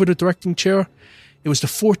took over the directing chair. It was the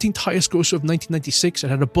 14th highest grosser of 1996. It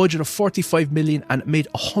had a budget of $45 million and it made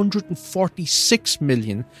 $146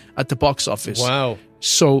 million at the box office. Wow.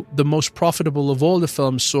 So the most profitable of all the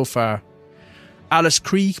films so far. Alice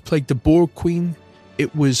Krige played the Borg Queen.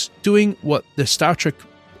 It was doing what the Star Trek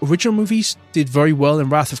original movies did very well in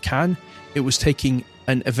Wrath of Khan. It was taking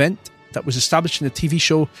an event that was established in the TV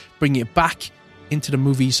show, bringing it back into the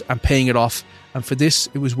movies and paying it off. And for this,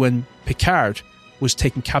 it was when Picard was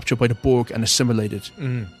taken capture by the Borg and assimilated,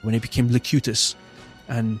 when he became Locutus.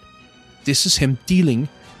 And this is him dealing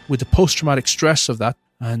with the post-traumatic stress of that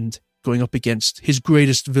and going up against his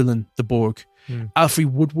greatest villain, the Borg. Alfre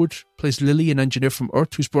Woodward plays Lily, an engineer from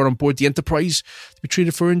Earth who's brought on board the Enterprise to be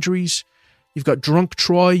treated for injuries. You've got Drunk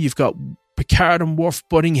Troy, you've got Picard and Worf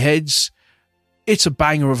butting heads. It's a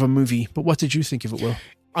banger of a movie, but what did you think of it, Will?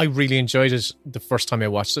 I really enjoyed it the first time I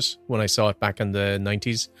watched it, when I saw it back in the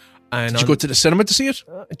 90s. And did you go to the cinema to see it?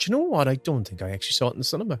 Do you know what? I don't think I actually saw it in the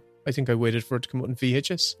cinema. I think I waited for it to come out in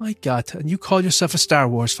VHS. My God, and you call yourself a Star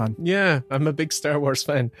Wars fan? Yeah, I'm a big Star Wars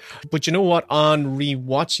fan. But you know what? On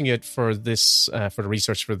rewatching it for this, for the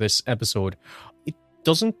research for this episode, it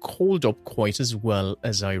doesn't hold up quite as well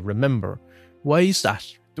as I remember. Why is that?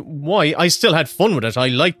 Why? I still had fun with it. I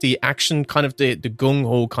liked the action, kind of the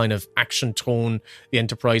gung-ho kind of action tone, the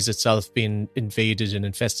Enterprise itself being invaded and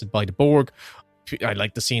infested by the Borg. I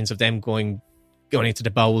like the scenes of them going into the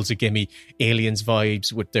bowels. It gave me Aliens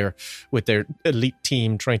vibes with their elite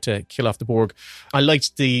team trying to kill off the Borg. I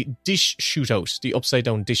liked the dish shootout, the upside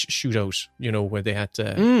down dish shootout, where they had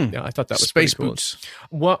to, I thought that was Space pretty cool. Boots.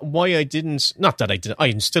 Why I didn't, not that I didn't,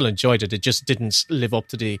 I still enjoyed it. It just didn't live up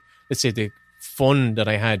to the fun that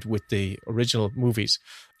I had with the original movies.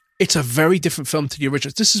 It's a very different film to the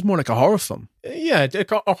original. This is more like a horror film. Yeah,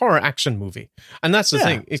 a horror action movie. And that's the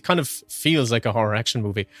thing. It kind of feels like a horror action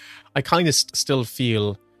movie. I kind of still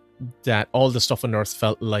feel that all the stuff on Earth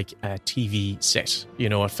felt like a TV set.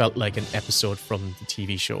 It felt like an episode from the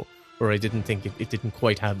TV show, where I didn't think it didn't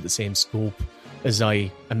quite have the same scope as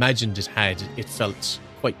I imagined it had. It felt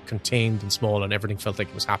quite contained and small, and everything felt like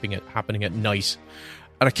it was happening at night.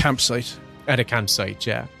 At a campsite. At a campsite,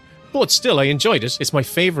 yeah. But still, I enjoyed it. It's my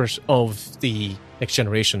favourite of the Next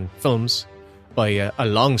Generation films by a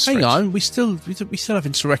long stretch. Hang on, we still have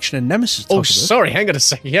Insurrection and Nemesis. Oh, sorry, hang on a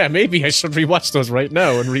second. Yeah, maybe I should rewatch those right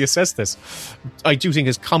now and reassess this. I do think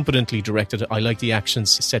it's competently directed. I like the action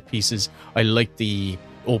set pieces. I like the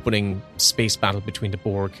opening space battle between the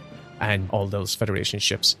Borg and all those Federation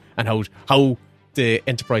ships, and how the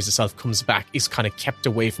Enterprise itself comes back, is kind of kept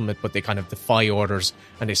away from it, but they kind of defy orders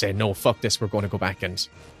and they say, no, fuck this, we're going to go back and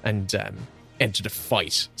enter the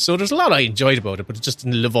fight. So there's a lot I enjoyed about it, but it just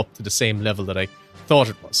didn't live up to the same level that I thought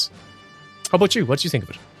it was. How about you? What do you think of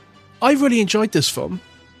it? I really enjoyed this film.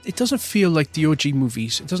 It doesn't feel like the OG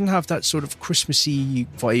movies. It doesn't have that sort of Christmassy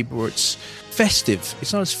vibe where it's festive.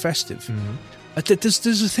 It's not as festive.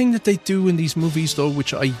 There's a thing that they do in these movies, though,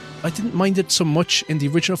 which I didn't mind it so much in the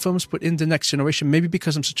original films, but in The Next Generation, maybe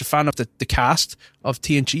because I'm such a fan of the cast of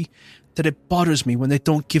TNG, that it bothers me when they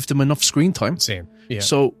don't give them enough screen time. Same, yeah.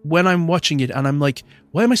 So when I'm watching it and I'm like,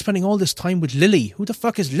 why am I spending all this time with Lily? Who the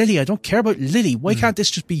fuck is Lily? I don't care about Lily. Why can't this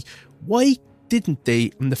just be... Why didn't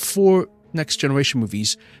they, in the 4 Next Generation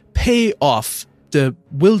movies, pay off the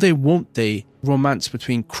will they, won't they romance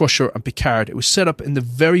between Crusher and Picard? It was set up in the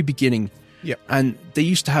very beginning. Yeah. And they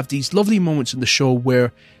used to have these lovely moments in the show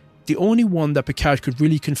where the only one that Picard could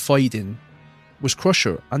really confide in was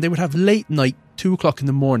Crusher. And they would have late night, 2 o'clock in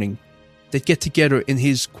the morning. They'd get together in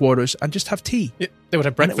his quarters and just have tea. Yeah, they would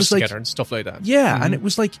have breakfast together and stuff like that. Yeah, and it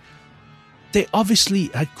was like, they obviously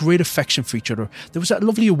had great affection for each other. There was that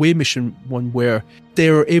lovely away mission one where they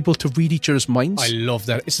were able to read each other's minds. I love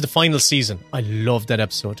that. It's the final season. I love that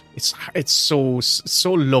episode. It's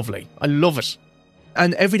so lovely. I love it.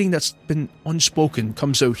 And everything that's been unspoken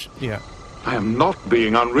comes out. Yeah. I am not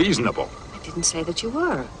being unreasonable. I didn't say that you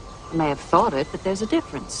were. You may have thought it, but there's a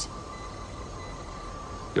difference.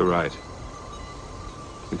 You're right.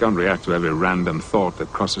 You can't react to every random thought that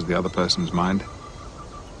crosses the other person's mind.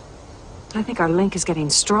 I think our link is getting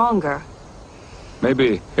stronger.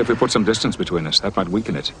 Maybe if we put some distance between us, that might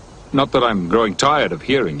weaken it. Not that I'm growing tired of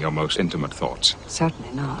hearing your most intimate thoughts.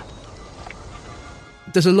 Certainly not.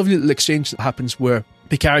 There's a lovely little exchange that happens where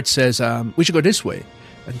Picard says, we should go this way.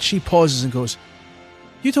 And she pauses and goes,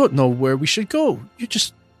 you don't know where we should go. You're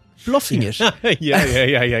just bluffing it.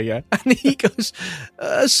 Yeah. And he goes,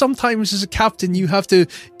 sometimes as a captain, you have to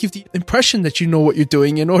give the impression that you know what you're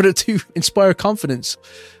doing in order to inspire confidence.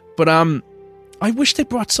 But I wish they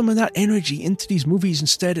brought some of that energy into these movies.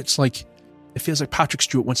 Instead, it's like, it feels like Patrick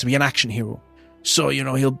Stewart wants to be an action hero. So,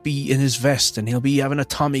 he'll be in his vest and he'll be having a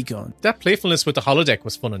Tommy gun. That playfulness with the holodeck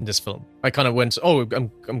was fun in this film. I kind of went,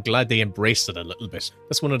 I'm glad they embraced it a little bit.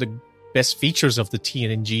 That's one of the best features of the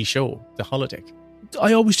TNG show, the holodeck.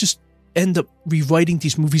 I always just end up rewriting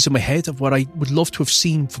these movies in my head of what I would love to have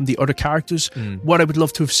seen from the other characters, what I would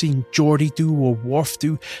love to have seen Geordi do or Worf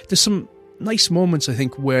do. There's some nice moments, I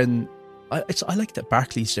think, when... I like that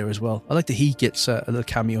Barclay's there as well. I like that he gets a little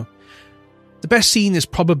cameo. The best scene is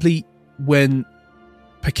probably when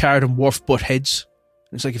Picard and Worf butt heads.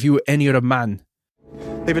 It's like if you were any other man.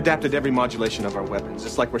 They've adapted every modulation of our weapons.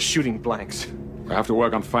 It's like we're shooting blanks. We have to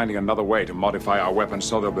work on finding another way to modify our weapons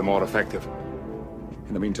so they'll be more effective.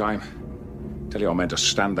 In the meantime, tell your men to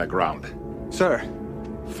stand their ground. Sir.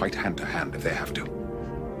 Fight hand to hand if they have to.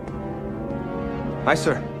 Aye,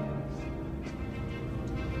 sir.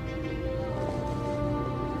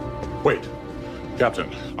 Wait.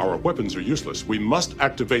 Captain, our weapons are useless. We must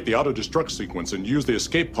activate the auto-destruct sequence and use the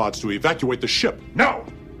escape pods to evacuate the ship. No!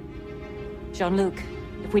 Jean-Luc,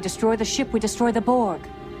 if we destroy the ship, we destroy the Borg.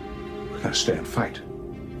 We're gonna stay and fight.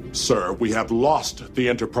 Sir, we have lost the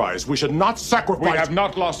Enterprise. We should not sacrifice... We have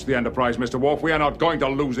not lost the Enterprise, Mr. Worf. We are not going to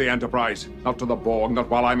lose the Enterprise. Not to the Borg, not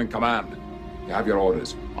while I'm in command. You have your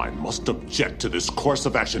orders. I must object to this course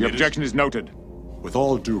of action. The objection is noted. With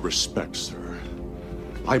all due respect, sir,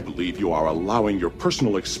 I believe you are allowing your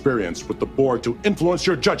personal experience with the Borg to influence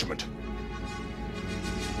your judgment.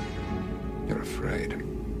 You're afraid.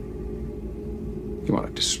 You want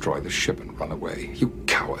to destroy the ship and run away. You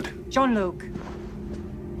coward. Jean-Luc.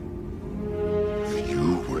 If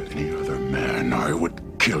you were any other man, I would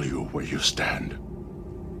kill you where you stand.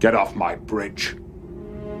 Get off my bridge.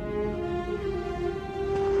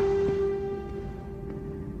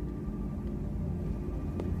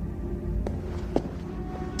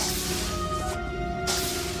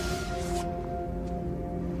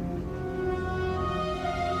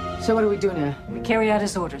 So what do we do now? We carry out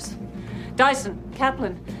his orders. Dyson,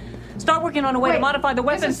 Kaplan, start working on a way to modify the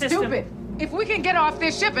weapon system. This is stupid. If we can get off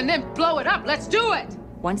this ship and then blow it up, let's do it!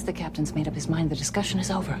 Once the captain's made up his mind, the discussion is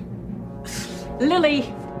over. Lily!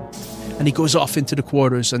 And he goes off into the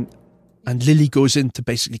quarters and Lily goes in to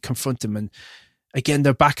basically confront him. And again,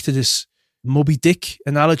 they're back to this Moby Dick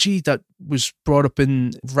analogy that was brought up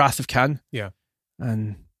in Wrath of Khan. Yeah.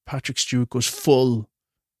 And Patrick Stewart goes full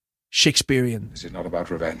Shakespearean. This is not about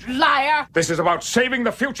revenge. Liar! This is about saving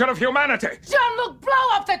the future of humanity! Jean-Luc, blow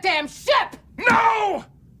up the damn ship! No!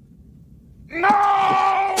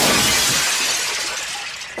 No!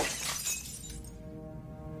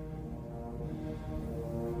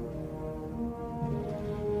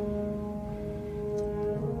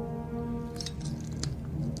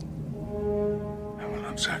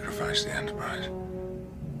 sacrifice the Enterprise.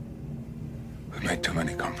 We've made too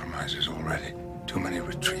many compromises already. Too many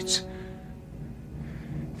retreats.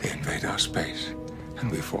 They invade our space,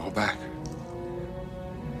 and we fall back.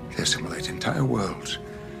 They assimilate entire worlds,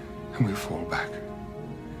 and we fall back.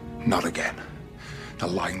 Not again. The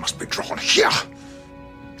line must be drawn here.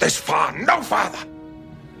 This far, no farther.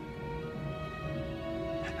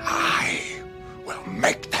 And I will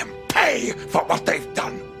make them pay for what they've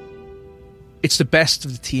done. It's the best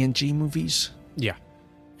of the TNG movies. Yeah.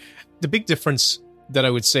 The big difference that I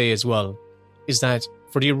would say as well is that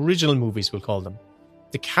for the original movies, we'll call them,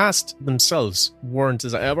 the cast themselves weren't,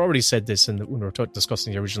 as I've already said this when we were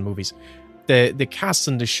discussing the original movies, the cast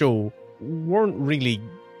in the show weren't really,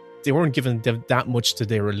 they weren't given that much to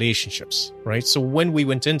their relationships, right? So when we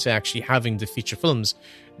went into actually having the feature films,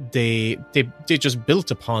 they just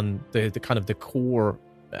built upon the kind of the core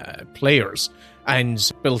players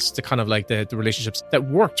and built the kind of like the relationships that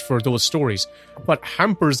worked for those stories. What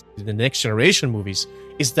hampers the Next Generation movies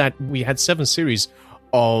is that we had 7 series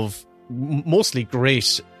of mostly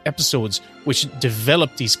great episodes which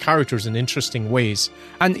developed these characters in interesting ways.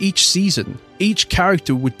 And each season, each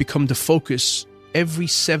character would become the focus every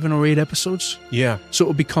 7 or 8 episodes. Yeah. So it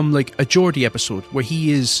would become like a Geordi episode where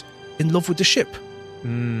he is in love with the ship,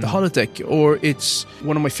 the holodeck, or it's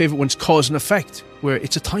one of my favorite ones, Cause and Effect, where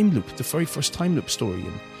it's a time loop, the very first time loop story,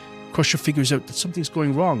 and Crusher figures out that something's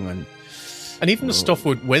going wrong. And even the stuff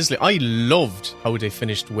with Wesley, I loved how they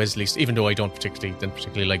finished Wesley's, even though I didn't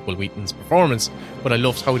particularly like Will Wheaton's performance, but I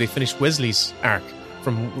loved how they finished Wesley's arc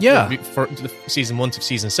from season 1 to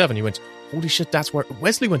season 7. You went, holy shit, that's where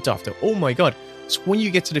Wesley went off to. Oh my god. So when you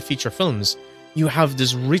get to the feature films, you have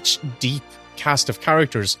this rich, deep cast of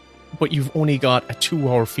characters, but you've only got a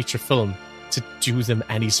 2-hour feature film to do them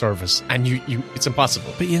any service, and you it's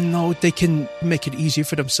impossible. But they can make it easier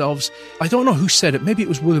for themselves. I don't know who said it, maybe it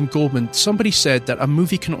was William Goldman. Somebody said that a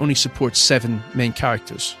movie can only support 7 main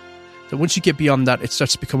characters, that once you get beyond that, it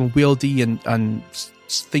starts to become unwieldy and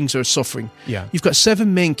things are suffering. Yeah. You've got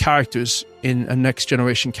 7 main characters in a Next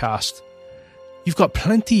Generation cast. You've got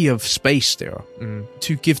plenty of space there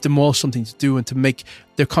to give them all something to do and to make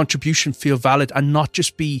their contribution feel valid and not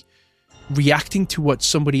just be reacting to what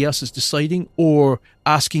somebody else is deciding or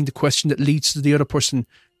asking the question that leads to the other person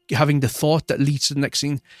having the thought that leads to the next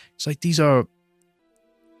thing. It's like these are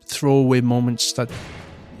throwaway moments that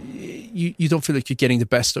you don't feel like you're getting the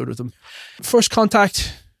best out of them. First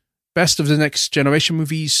Contact, best of the Next Generation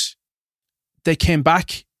movies. They came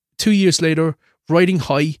back 2 years later, riding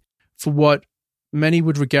high for what many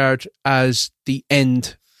would regard as the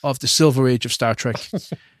end of the Silver Age of Star Trek.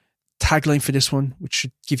 Tagline for this one, which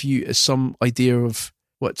should give you some idea of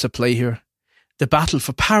what's at play here. The battle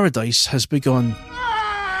for paradise has begun.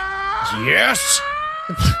 Yes!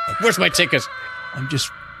 Where's my ticket? I'm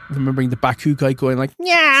just remembering the Baku guy going like,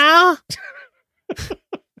 yeah.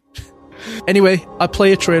 Anyway, I'll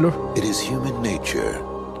play a trailer. It is human nature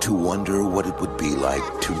to wonder what it would be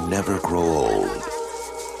like to never grow old,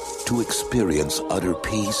 to experience utter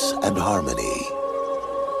peace and harmony.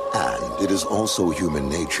 And it is also human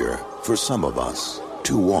nature for some of us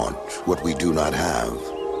to want what we do not have.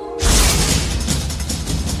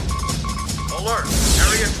 Alert!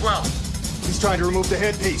 Area 12. He's trying to remove the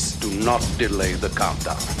headpiece. Do not delay the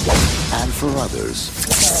countdown. And for others,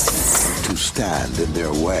 to stand in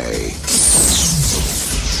their way.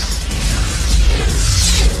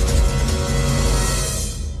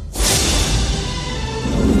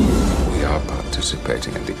 We are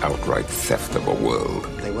participating in the outright theft of a world.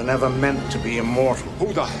 They were never meant to be immortal.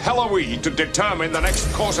 Who the hell are we to determine the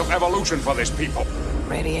next course of evolution for this people?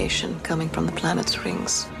 Radiation coming from the planet's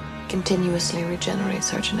rings continuously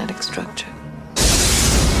regenerates our genetic structure.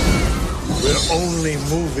 We're only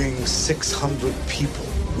moving 600 people.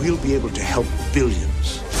 We'll be able to help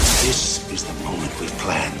billions. This is the moment we've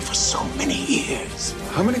planned for so many years.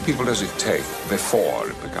 How many people does it take before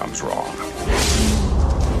it becomes wrong?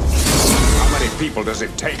 How many people does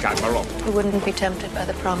it take, Admiral? Who wouldn't be tempted by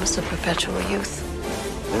the promise of perpetual youth?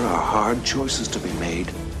 There are hard choices to be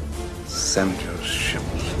made. Send your ships.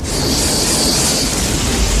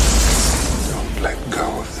 Don't let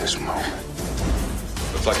go of this moment.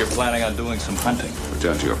 Looks like you're planning on doing some hunting.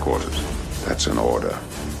 Return to your quarters. That's an order.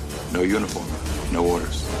 No uniform, no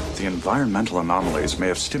orders. The environmental anomalies may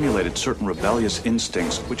have stimulated certain rebellious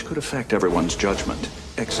instincts which could affect everyone's judgment.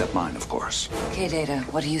 Except mine, of course. Okay, Data,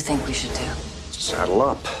 what do you think we should do? Saddle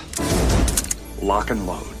up. Lock and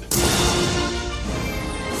load.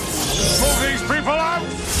 Move these people out!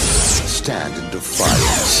 Stand in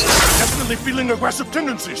defiance. Definitely feeling aggressive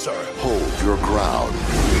tendencies, sir. Hold your ground.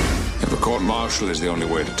 If The court-martial is the only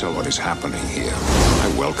way to tell what is happening here.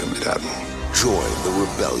 I welcome it, Admiral. Join the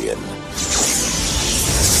rebellion.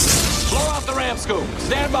 Blow out the ram scoop.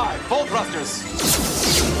 Stand by. Full thrusters.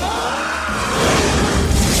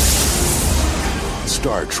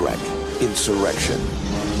 Star Trek Insurrection.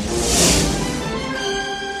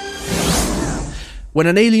 When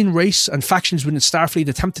an alien race and factions within Starfleet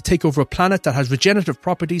attempt to take over a planet that has regenerative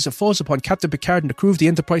properties, it falls upon Captain Picard and the crew of the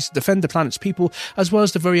Enterprise to defend the planet's people, as well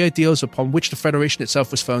as the very ideals upon which the Federation itself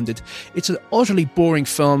was founded. It's an utterly boring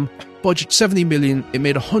film. Budget $70 million. It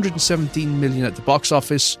made $117 million at the box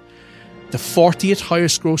office. The 40th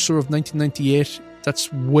highest grosser of 1998. That's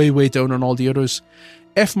way, way down on all the others.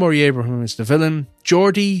 F. Murray Abraham is the villain.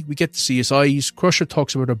 Geordi, we get to see his eyes. Crusher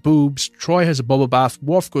talks about her boobs. Troy has a bubble bath.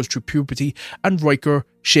 Worf goes through puberty. And Riker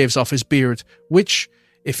shaves off his beard. Which,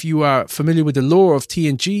 if you are familiar with the lore of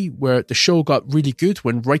TNG, where the show got really good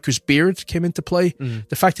when Riker's beard came into play,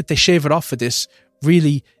 the fact that they shave it off for this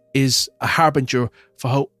really is a harbinger for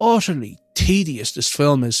how utterly tedious this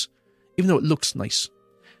film is, even though it looks nice.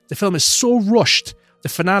 The film is so rushed. The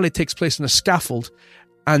finale takes place on a scaffold,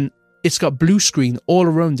 and it's got blue screen all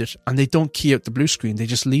around it, and they don't key out the blue screen. They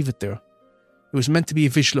just leave it there. It was meant to be a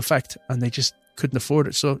visual effect, and they just couldn't afford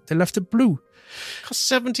it, so they left it blue. It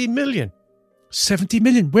cost $70 million. 70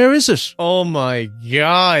 million. Where is it? Oh my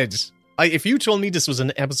God. If you told me this was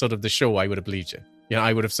an episode of the show, I would have believed you. Yeah,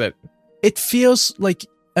 I would have said. It feels like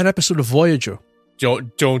an episode of Voyager.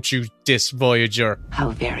 Don't you diss Voyager. How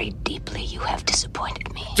very deeply you have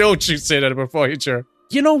disappointed me. Don't you say that about Voyager.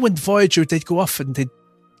 You know, when Voyager, they'd go off and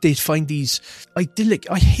they'd find these idyllic...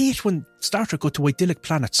 I hate when Star Trek go to idyllic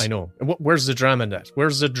planets. I know. Where's the drama in that?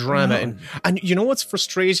 Where's the drama? And you know what's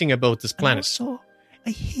frustrating about this planet? Also, I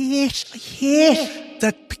hate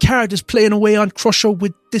that Picard is playing away on Crusher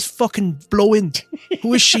with this fucking blow-in.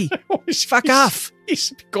 Who is she? Fuck off. He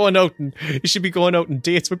should be going out and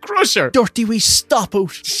dates with Crusher. Dirty wee stop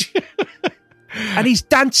out. And he's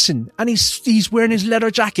dancing and he's wearing his leather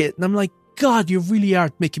jacket, and I'm like, God, you really are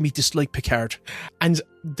making me dislike Picard. And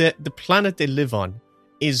the planet they live on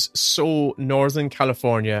is so Northern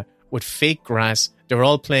California with fake grass. They're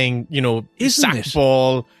all playing, sack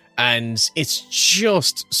ball, and it's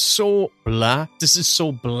just so blah. This is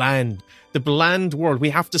so bland. The bland world. We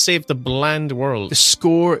have to save the bland world. The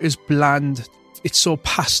score is bland. It's so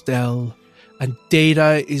pastel, and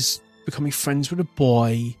Data is becoming friends with a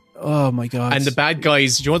boy. Oh my God. And the bad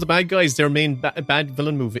guys, the bad guys, their main bad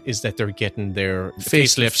villain move is that they're getting their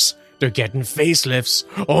facelifts. They're getting facelifts.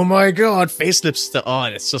 Oh my God, facelifts.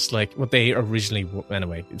 It's just like what they originally...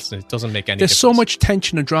 Anyway, it doesn't make any difference. There's so much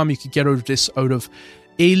tension and drama you could get out of this, out of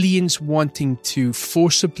aliens wanting to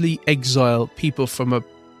forcibly exile people from a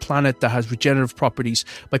planet that has regenerative properties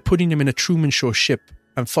by putting them in a Truman Show ship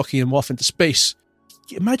and fucking them off into space.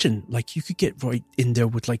 Imagine, you could get right in there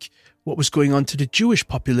with, what was going on to the Jewish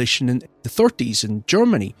population in the 30s in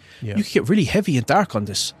Germany. Yeah. You could get really heavy and dark on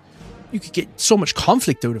this. You could get so much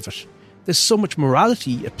conflict out of it. There's so much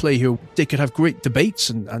morality at play here. They could have great debates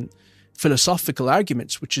and philosophical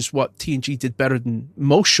arguments, which is what TNG did better than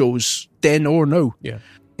most shows then or now. Yeah.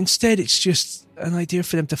 Instead, it's just an idea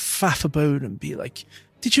for them to faff about and be like,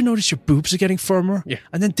 did you notice your boobs are getting firmer? Yeah.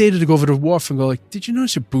 And then Data to go over to Worf and go did you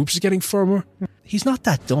notice your boobs are getting firmer? He's not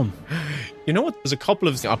that dumb. You know what? There's a couple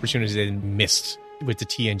of opportunities they missed with the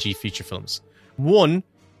TNG feature films. One,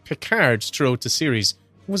 Picard throughout the series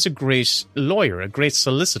was a great lawyer, a great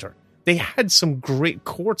solicitor. They had some great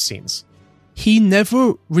court scenes. He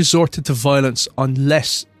never resorted to violence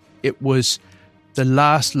unless it was the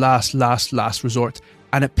last resort,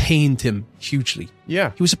 and it pained him hugely.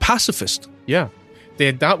 Yeah. He was a pacifist. Yeah.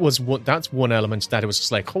 That's one element that it was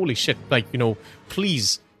just like, holy shit,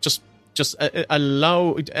 please just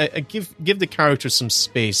allow, give the character some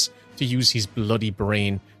space to use his bloody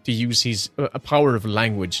brain, to use his power of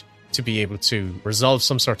language to be able to resolve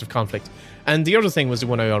some sort of conflict. And the other thing was the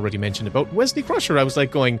one I already mentioned about Wesley Crusher. I was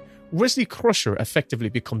Wesley Crusher effectively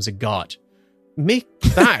becomes a god. Make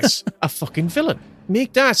that a fucking villain.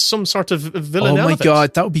 Make that some sort of villain element. My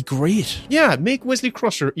God, that would be great. Yeah, make Wesley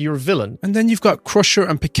Crusher your villain. And then you've got Crusher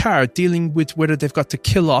and Picard dealing with whether they've got to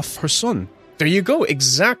kill off her son. There you go,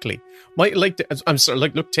 exactly. I'm sorry,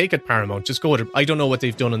 look, take it, Paramount. Just go with it. I don't know what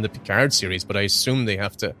they've done in the Picard series, but I assume they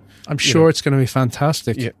have to. I'm sure it's going to be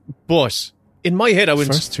fantastic. Yeah, but in my head, I was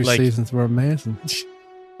first two seasons were amazing.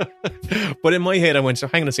 But in my head, I went, so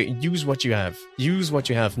hang on a second, use what you have. Use what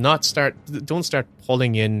you have. Don't start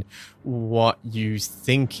pulling in what you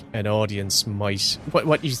think an audience might,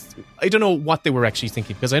 I don't know what they were actually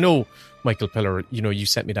thinking, because I know, Michael Pillar, you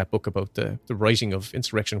sent me that book about the writing of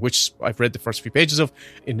Insurrection, which I've read the first few pages of,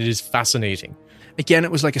 and it is fascinating. Again,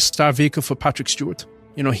 it was like a star vehicle for Patrick Stewart.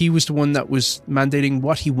 He was the one that was mandating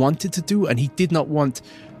what he wanted to do, and he did not want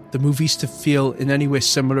the movies to feel in any way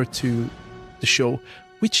similar to the show,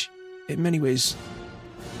 which in many ways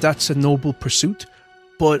that's a noble pursuit,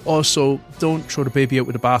 but also don't throw the baby out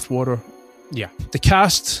with the bathwater. Yeah. The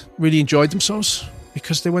cast really enjoyed themselves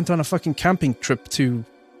because they went on a fucking camping trip to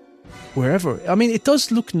wherever. I mean, it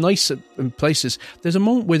does look nice in places. There's a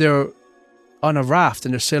moment where they're on a raft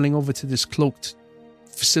and they're sailing over to this cloaked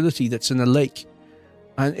facility that's in a lake,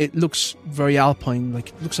 and it looks very alpine, like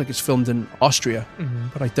it looks like it's filmed in Austria,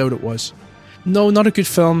 but I doubt it was. No, not a good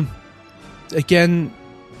film. Again,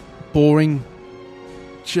 boring,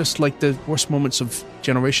 just like the worst moments of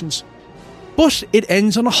Generations. But it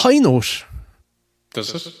ends on a high note.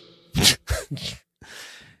 Does it?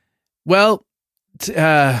 Well,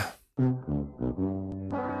 Jonathan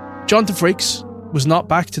Frakes was not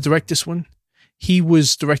back to direct this one. He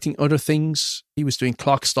was directing other things. He was doing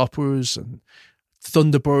Clock Stoppers and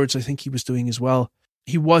Thunderbirds, I think he was doing as well.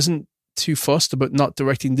 He wasn't too fussed about not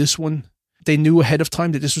directing this one. They knew ahead of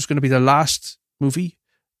time that this was going to be their last movie.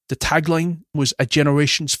 The tagline was "A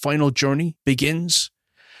Generation's Final Journey Begins."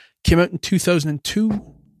 Came out in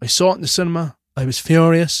 2002. I saw it in the cinema. I was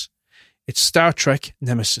furious. It's Star Trek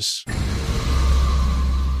Nemesis.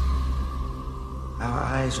 Our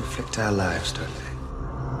eyes reflect our lives, don't they?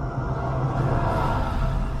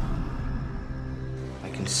 I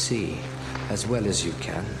can see as well as you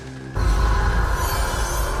can.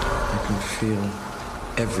 I can feel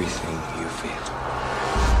everything you feel.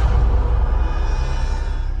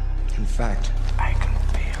 In fact, I can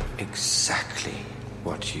feel exactly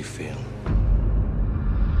what you feel.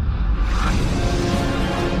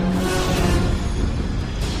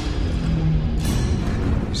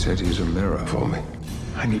 He said he's a mirror for me.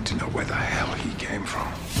 I need to know where the hell he came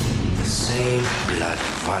from. The same blood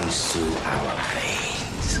runs through our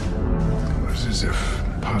veins. It was as if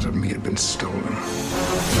part of me had been stolen.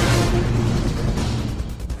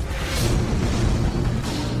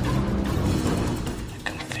 I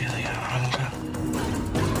can feel your hunger.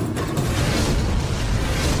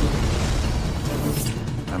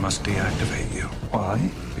 I must deactivate you.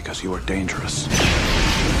 Why? Because you are dangerous.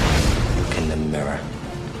 Look in the mirror.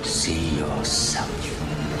 See yourself.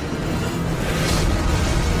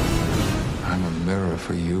 I'm a mirror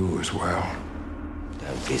for you as well.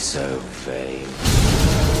 Don't be so vain.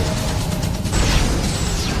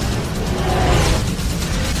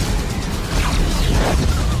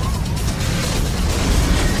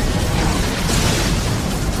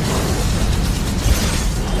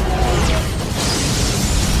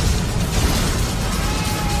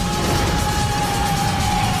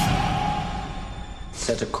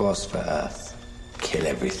 Set a course for Earth. Kill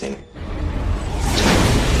everything.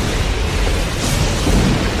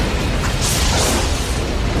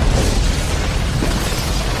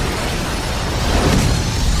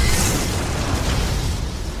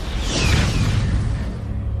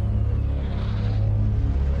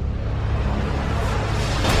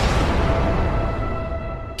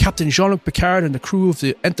 Captain Jean-Luc Picard and the crew of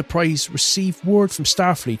the Enterprise receive word from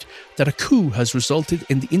Starfleet that a coup has resulted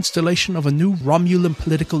in the installation of a new Romulan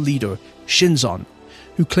political leader, Shinzon,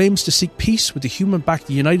 who claims to seek peace with the human-backed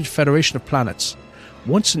United Federation of Planets.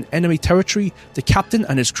 Once in enemy territory, the captain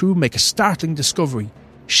and his crew make a startling discovery.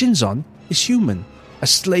 Shinzon is human, a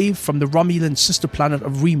slave from the Romulan sister planet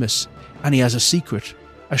of Remus, and he has a secret,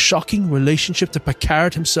 a shocking relationship to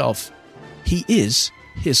Picard himself. He is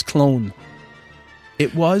his clone.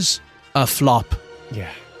 It was a flop. Yeah.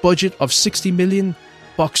 Budget of 60 million,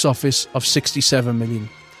 box office of 67 million.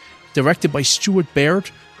 Directed by Stuart Baird,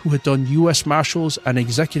 who had done US Marshals and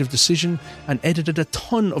Executive Decision and edited a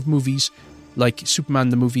ton of movies like Superman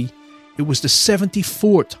the movie. It was the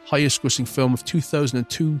 74th highest grossing film of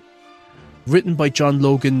 2002. Written by John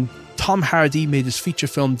Logan, Tom Hardy made his feature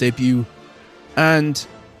film debut, and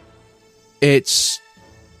it's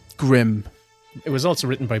grim. It was also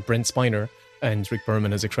written by Brent Spiner, and Rick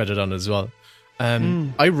Berman has a credit on it as well.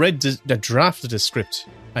 I read the draft of the script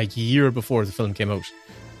a year before the film came out.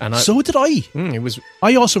 And so did I. It was.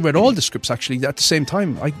 I also read all the scripts actually at the same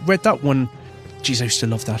time. I read that one. Jeez, I used to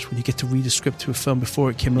love that when you get to read a script to a film before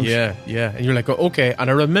it came out. Yeah. And you're like, oh, okay. And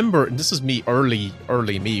I remember, and this is me, early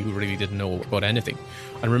me, who really didn't know about anything.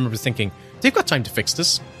 I remember thinking, they've got time to fix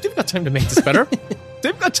this. They've got time to make this better.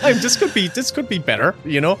 They've got time. This could be better,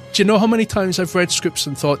 you know? Do you know how many times I've read scripts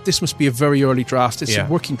and thought, this must be a very early draft. It's Yeah. a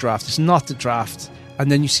working draft. It's not the draft.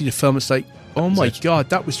 And then you see the film, it's like, oh my God,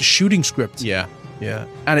 that was the shooting script. Yeah, yeah.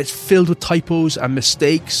 And it's filled with typos and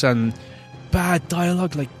mistakes and bad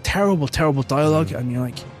dialogue, like terrible, terrible dialogue. And you're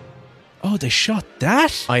like, oh, they shot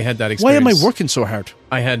that? I had that experience. Why am I working so hard?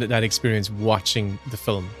 I had that experience watching the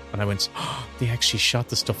film, and I went, oh, they actually shot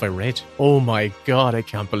the stuff I read. Oh my God, I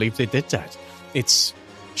can't believe they did that. It's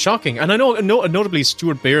shocking. And I know, notably,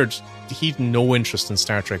 Stuart Baird, he had no interest in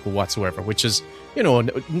Star Trek whatsoever, which is, you know,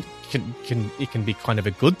 it can be kind of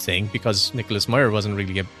a good thing, because Nicholas Meyer wasn't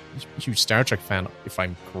really a huge Star Trek fan, if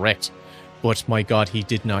I'm correct. But my God, he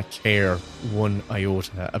did not care one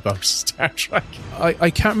iota about Star Trek. I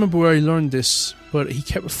can't remember where I learned this, but he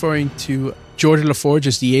kept referring to Geordi LaForge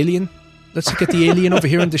as the alien. Let's get the alien over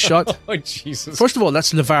here in the shot. Oh, Jesus. First of all,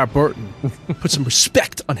 that's LeVar Burton. Put some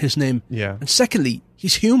respect on his name. Yeah. And secondly,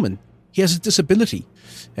 he's human. He has a disability.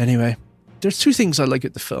 Anyway, there's two things I like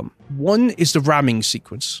at the film. One is the ramming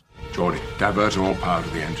sequence. Geordi, divert all power to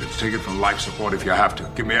the engines. Take it from life support if you have to.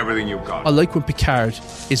 Give me everything you've got. I like when Picard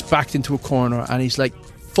is backed into a corner and he's like,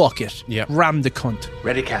 fuck it. Yeah. Ram the cunt.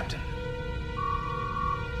 Ready, Captain.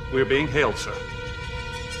 We're being hailed, sir.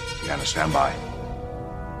 Deanna, stand by.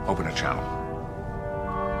 Open a channel.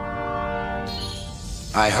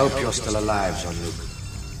 I hope you're still alive, Jean-Luc.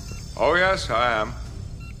 Oh, yes, I am.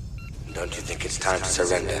 Don't you think it's time to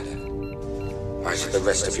surrender? Why should the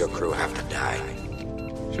rest of your crew have to die?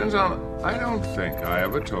 Shinzon, I don't think I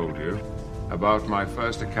ever told you about my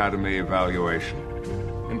first Academy evaluation.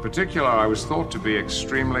 In particular, I was thought to be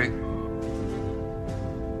extremely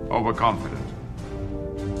overconfident.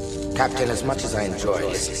 Captain, as much as I enjoy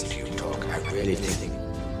listening to you talk, I really think...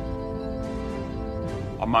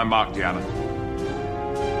 On my mark, Deanna.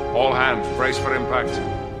 All hands, brace for impact.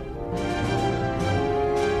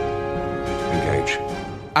 Engage.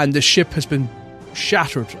 And the ship has been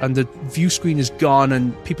shattered and the view screen is gone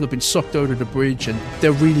and people have been sucked out of the bridge and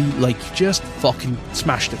they're really like, just fucking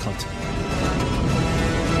smash the cunt.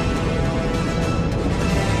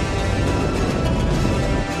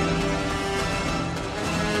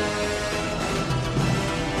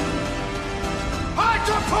 Hard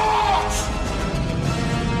to port!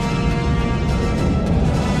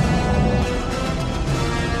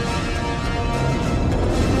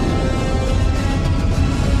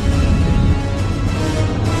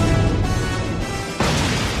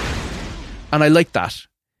 And I like that.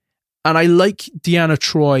 And I like Deanna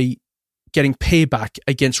Troi getting payback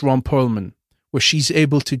against Ron Perlman, where she's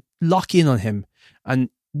able to lock in on him. And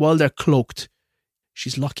while they're cloaked,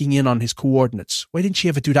 she's locking in on his coordinates. Why didn't she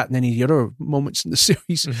ever do that in any of the other moments in the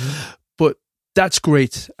series? Mm-hmm. But that's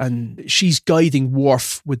great. And she's guiding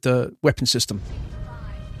Worf with the weapon system.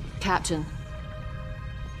 Captain,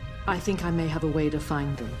 I think I may have a way to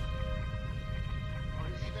find them.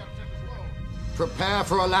 Prepare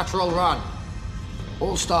for a lateral run.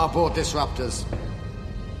 All starboard disruptors.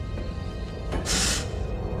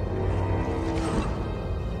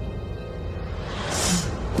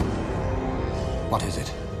 What is it?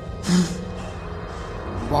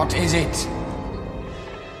 What is it?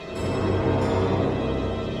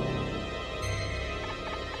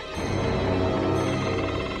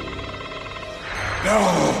 No!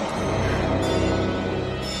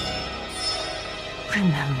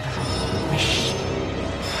 Remember me.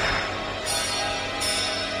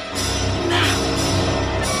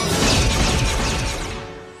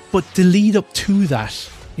 But the lead up to that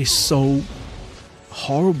is so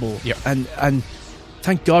horrible. Yep. And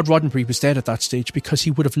thank God Roddenberry was dead at that stage, because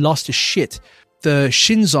he would have lost his shit. The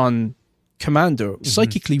Shinzon commander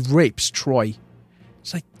psychically rapes Troi.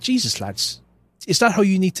 It's like, Jesus, lads. Is that how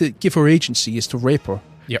you need to give her agency, is to rape her?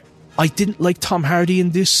 Yep. I didn't like Tom Hardy in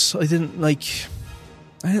this. I didn't like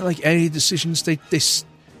any of the decisions. They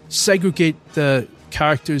segregate the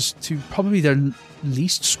characters to probably their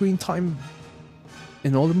least screen time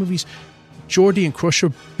in all the movies. Geordi and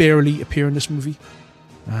Crusher barely appear in this movie.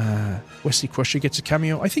 Wesley Crusher gets a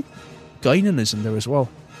cameo. I think Guinan is in there as well.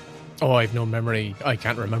 Oh, I have no memory. I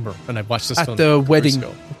can't remember. And I watched this at film the wedding.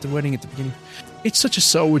 ago. At the wedding at the beginning. It's such a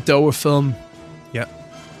sourdough film. Yeah.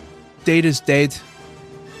 Data's dead.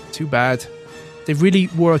 Too bad. They really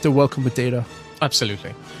were at their welcome with Data.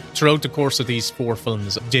 Absolutely. Throughout the course of these 4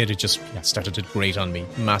 films, Data just started to grate on me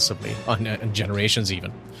massively, on Generations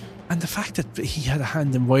even. And the fact that he had a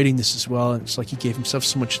hand in writing this as well, and it's like he gave himself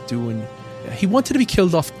so much to do, and he wanted to be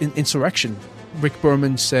killed off in Insurrection. Rick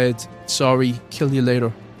Berman said, sorry, kill you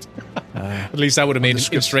later. At least that would have made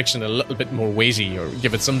Insurrection a little bit more weighty, or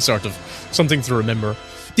give it some sort of something to remember.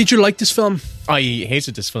 Did you like this film? I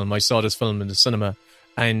hated this film. I saw this film in the cinema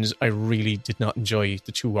and I really did not enjoy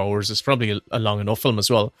the 2 hours. It's probably a long enough film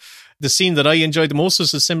as well. The scene that I enjoyed the most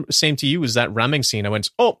was the same to you, is that ramming scene. I went,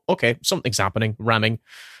 oh, okay, something's happening, ramming.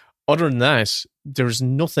 Other than that, there's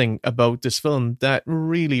nothing about this film that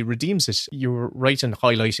really redeems it. You're right in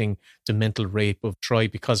highlighting the mental rape of Troy,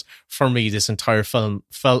 because for me, this entire film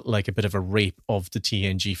felt like a bit of a rape of the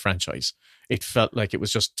TNG franchise. It felt like it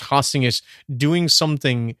was just tossing it, doing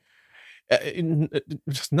something.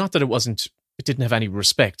 Not that it didn't have any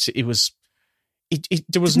respect. There was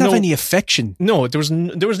didn't no have any affection. No, there was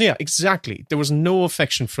yeah, exactly. There was no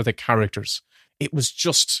affection for the characters. It was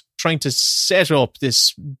just trying to set up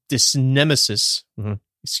this nemesis,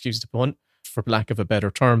 excuse the pun, for lack of a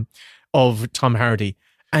better term, of Tom Hardy.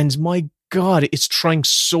 And my God, it's trying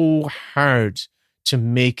so hard to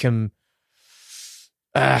make him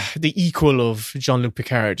the equal of Jean-Luc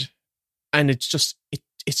Picard. And it's just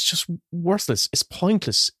worthless. It's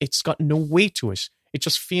pointless. It's got no weight to it. It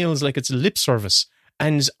just feels like it's lip service.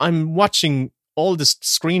 And I'm watching all this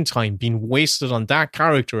screen time being wasted on that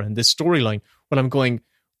character and this storyline when I'm going,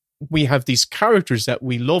 we have these characters that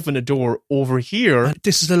we love and adore over here. And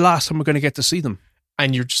this is the last time we're going to get to see them.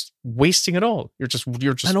 And you're just wasting it all. You're just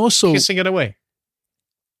and also, kissing it away.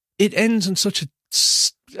 It ends in such a...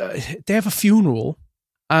 they have a funeral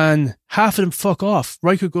and half of them fuck off.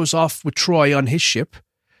 Riker goes off with Troy on his ship.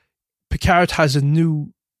 Picard has a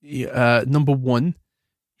new number one.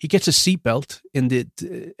 He gets a seatbelt in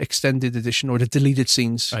the extended edition or the deleted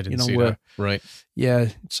scenes. I didn't see that. Right. Yeah,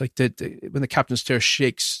 it's like when the captain's chair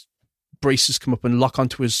shakes, braces come up and lock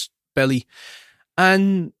onto his belly.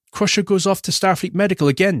 And Crusher goes off to Starfleet Medical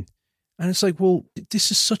again. And it's like, well, this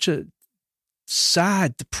is such a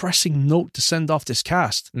sad, depressing note to send off this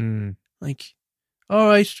cast. Like, all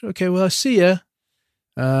right, okay, well, I'll see ya.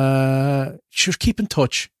 Sure, keep in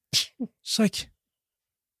touch. It's like,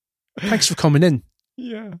 thanks for coming in.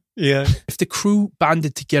 Yeah. If the crew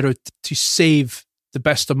banded together to save the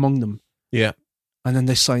best among them. Yeah. And then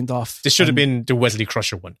they signed off. This should have been the Wesley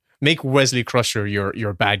Crusher one. Make Wesley Crusher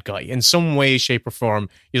your bad guy in some way, shape, or form.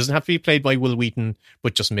 He doesn't have to be played by Will Wheaton,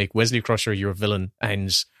 but just make Wesley Crusher your villain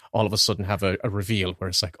and all of a sudden have a reveal where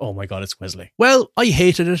it's like, oh my God, it's Wesley. Well, I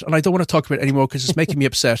hated it and I don't want to talk about it anymore because it's making me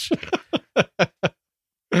upset.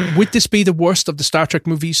 Would this be the worst of the Star Trek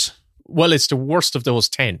movies? Well, it's the worst of those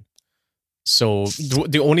 10. So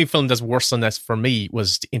the only film that's worse than that for me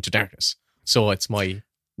was Into Darkness. So it's my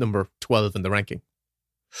number 12 in the ranking.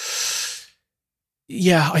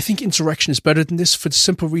 Yeah, I think Insurrection is better than this for the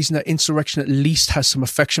simple reason that Insurrection at least has some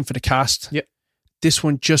affection for the cast. Yeah. This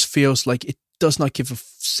one just feels like it does not give a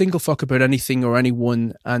single fuck about anything or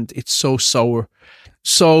anyone, and it's so sour.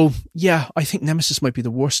 So, yeah, I think Nemesis might be the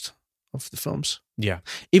worst of the films. Yeah.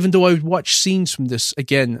 Even though I would watch scenes from this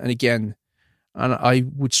again and again, and I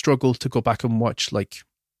would struggle to go back and watch like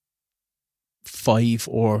 5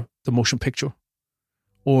 or the motion picture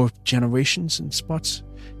or Generations in spots.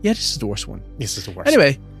 Yeah, this is the worst one. This is the worst.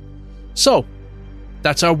 Anyway, so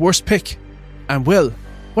that's our worst pick. And Will,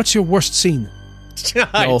 what's your worst scene? No.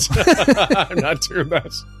 I'm not doing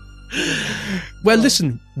that. Well,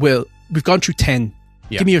 listen, Will, we've gone through 10.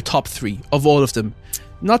 Yeah. Give me your top 3 of all of them.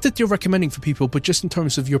 Not that you're recommending for people, but just in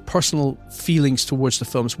terms of your personal feelings towards the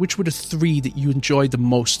films. Which were the 3 that you enjoyed the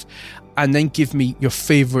most? And then give me your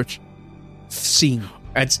favourite scene.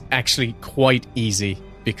 It's actually quite easy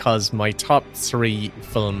because my top 3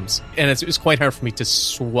 films, and it's quite hard for me to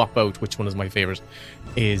swap out which one is my favourite,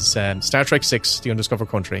 is Star Trek VI, The Undiscovered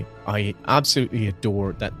Country. I absolutely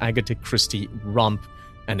adore that Agatha Christie romp,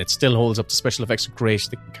 and it still holds up. The special effects are great,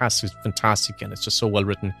 the cast is fantastic, and it's just so well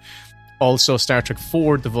written. Also, Star Trek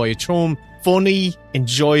IV, The Voyage Home. Funny,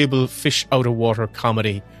 enjoyable, fish out of water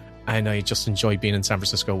comedy. And I just enjoy being in San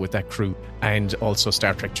Francisco with that crew. And also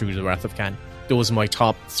Star Trek II, The Wrath of Khan. Those are my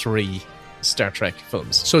top 3 Star Trek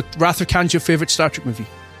films. So Wrath of Khan's your favourite Star Trek movie?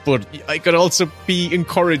 But I could also be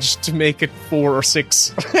encouraged to make it 4 or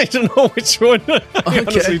 6. I don't know which one. I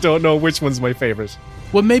honestly don't know which one's my favourite.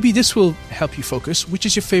 Well, maybe this will help you focus. Which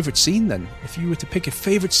is your favourite scene then? If you were to pick a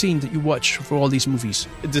favourite scene that you watch for all these movies.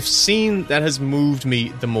 The scene that has moved me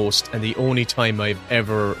the most, and the only time I've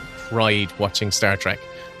ever cried watching Star Trek,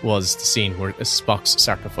 was the scene where Spock's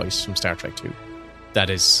sacrifice from Star Trek 2. That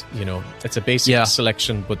is, it's a basic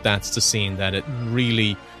selection, but that's the scene that it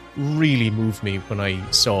really, really moved me when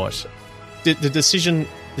I saw it. The decision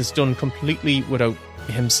is done completely without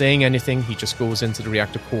him saying anything. He just goes into the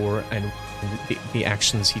reactor core and the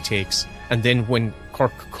actions he takes. And then when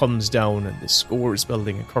Kirk comes down and the score is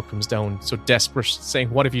building and Kirk comes down so desperate, saying,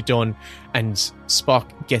 "What have you done?" And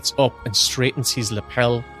Spock gets up and straightens his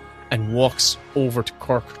lapel and walks over to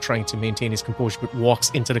Kirk, trying to maintain his composure, but walks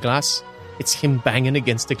into the glass. it's him banging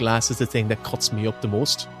against the glass is the thing that cuts me up the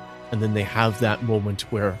most. And then they have that moment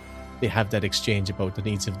where they have that exchange about the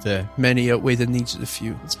needs of the many outweigh the needs of the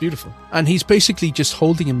few. It's beautiful. And he's basically just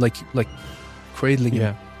holding him like cradling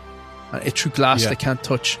him. Through glass they can't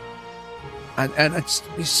touch. And it's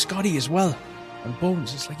Scotty as well. And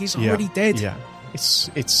Bones, it's like he's already dead. Yeah.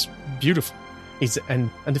 It's beautiful. And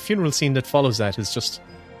the funeral scene that follows that is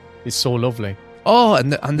so lovely. Oh,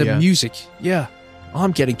 and the music. Yeah.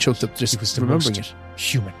 I'm getting choked up just remembering it.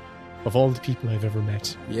 Human. Of all the people I've ever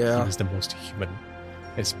met, yeah, he was the most human.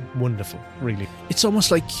 It's wonderful, really. It's almost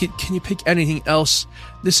like, can you pick anything else?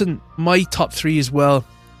 Listen, my top 3 as well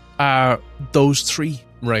are those 3.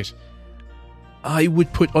 Right. I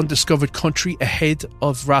would put Undiscovered Country ahead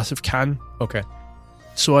of Wrath of Khan. Okay.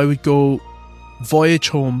 So I would go Voyage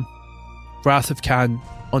Home, Wrath of Khan,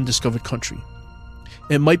 Undiscovered Country.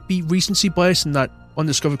 It might be recency bias in that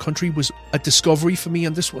Undiscovered Country was a discovery for me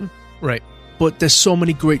on this one. Right. But there's so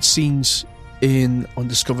many great scenes in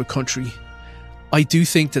Undiscovered Country. I do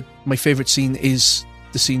think that my favourite scene is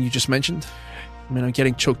the scene you just mentioned. I mean, I'm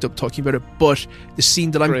getting choked up talking about it, but the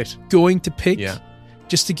scene that I'm going to pick,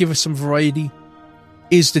 just to give us some variety,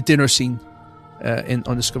 is the dinner scene in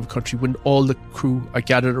Undiscovered Country when all the crew are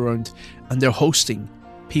gathered around and they're hosting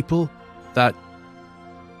people that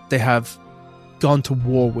they have gone to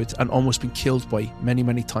war with and almost been killed by many,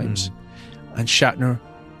 many times. And Shatner,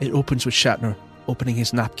 it opens with Shatner opening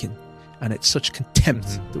his napkin, and it's such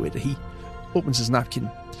contempt the way that he opens his napkin.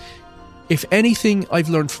 If anything I've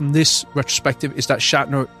learned from this retrospective is that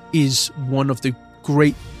Shatner is one of the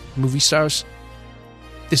great movie stars.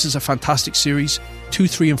 This is a fantastic series. 2,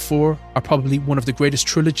 3, and 4 are probably one of the greatest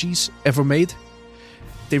trilogies ever made.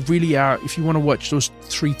 They really are. If you want to watch those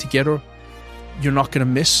 3 together, you're not going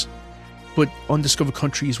to miss. But Undiscovered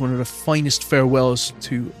Country is one of the finest farewells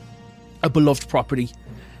to a beloved property.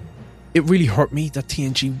 It really hurt me that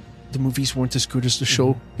TNG, the movies, weren't as good as the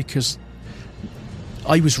show, because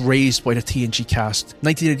I was raised by the TNG cast.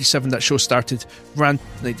 1987, that show started, ran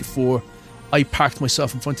 1994. I parked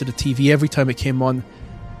myself in front of the TV every time it came on.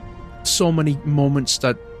 So many moments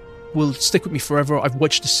that will stick with me forever. I've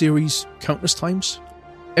watched the series countless times.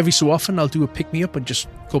 Every so often, I'll do a pick-me-up and just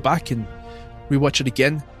go back and rewatch it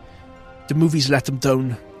again. The movies let them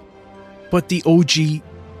down. But the OG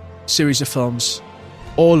series of films,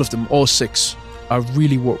 all of them, all 6, are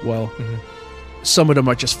really worthwhile. Some of them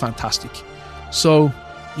are just fantastic. So,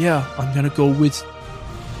 yeah, I'm going to go with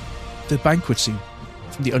the banquet scene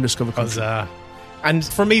from the Undiscovered Country. And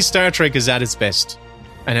for me, Star Trek is at its best,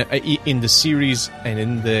 and in the series and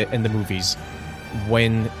in the movies,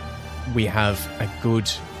 when we have a good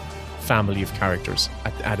family of characters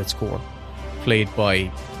at its core, played by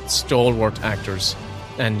stalwart actors,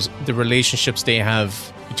 and the relationships they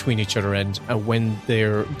have between each other, and when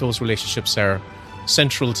those relationships are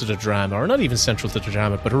central to the drama, or not even central to the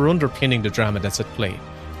drama, but are underpinning the drama that's at play.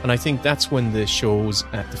 And I think that's when the shows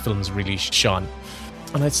at the films really shone.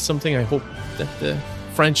 And that's something I hope that the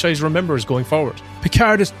franchise remembers going forward.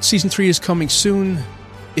 Picard season 3 is coming soon.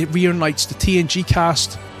 It reunites the TNG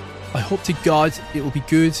cast. I hope to God it will be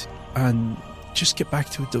good and just get back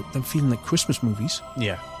to them feeling like Christmas movies.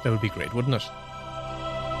 Yeah, that would be great, wouldn't it?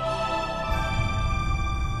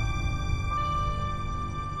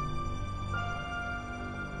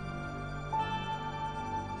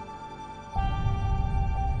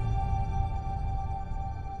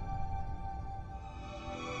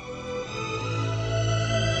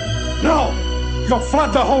 No! You'll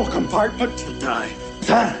flood the whole compartment. He'll die.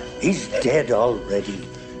 He's dead already.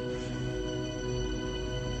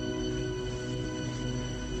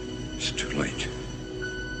 It's too late.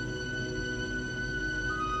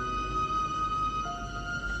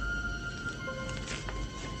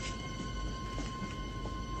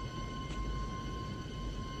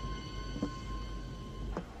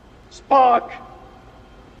 Spock!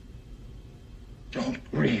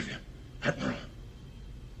 Don't grieve, Admiral.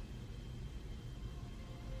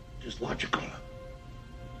 Just logical.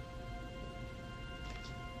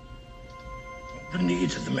 The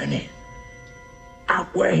needs of the many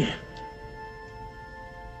outweigh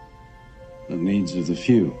the needs of the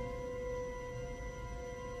few.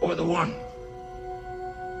 Or the one.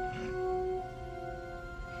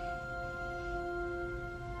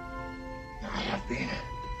 I have been,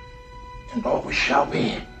 and always shall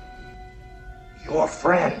be, your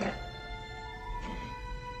friend.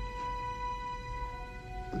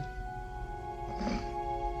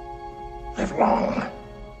 Live long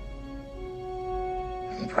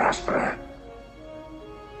and prosper.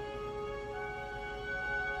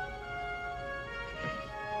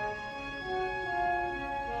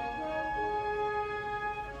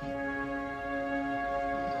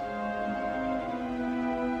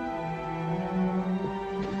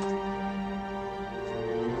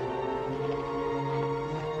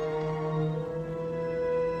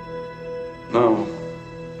 No.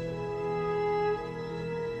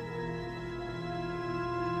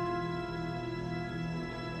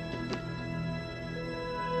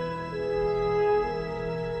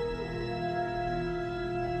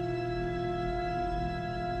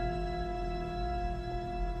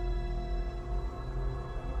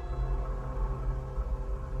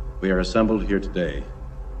 We are assembled here today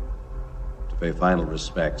to pay final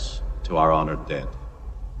respects to our honored dead.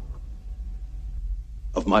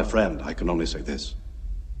 Of my friend, I can only say this.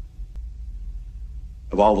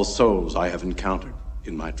 Of all the souls I have encountered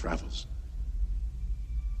in my travels,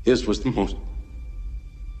 his was the most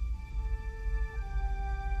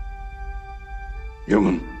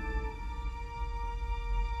human.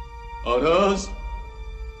 Others.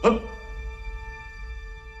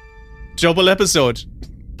 Double episode.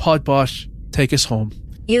 Podbot, take us home.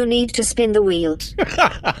 You need to spin the wheel.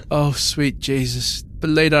 Oh, sweet Jesus.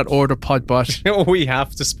 Belay that order, Podbot. We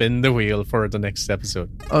have to spin the wheel for the next episode.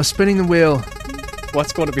 Oh, spinning the wheel.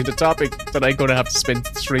 What's going to be the topic that I'm going to have to spend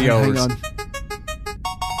 3 hours? Hang on.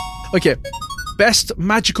 Okay. Best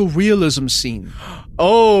magical realism scene.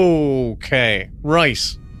 Okay.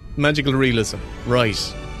 Right. Magical realism.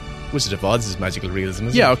 Right. Wizard of Oz is magical realism,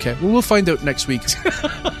 isn't it? Yeah, okay. Well, we'll find out next week.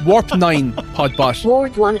 Warp 9, Podbot.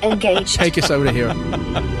 Ward 1 engaged. Take us out of here.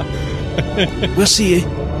 We'll see you.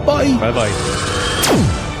 Bye. Bye-bye.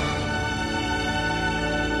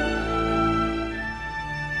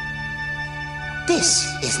 This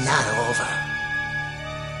is not over.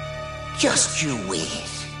 Just you wait.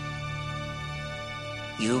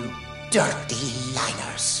 You dirty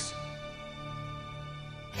liners.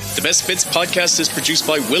 The Best Bits podcast is produced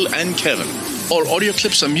by Will and Kevin. All audio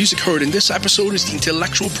clips and music heard in this episode is the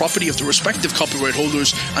intellectual property of the respective copyright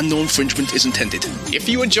holders and no infringement is intended. If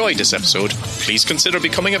you enjoyed this episode, please consider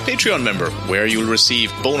becoming a Patreon member, where you'll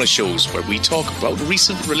receive bonus shows where we talk about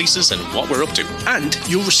recent releases and what we're up to. And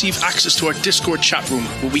you'll receive access to our Discord chat room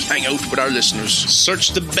where we hang out with our listeners. Search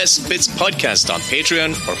the Best Bits podcast on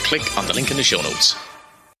Patreon or click on the link in the show notes.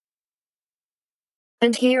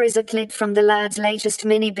 And here is a clip from the lads' latest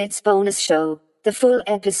Mini Bits bonus show. The full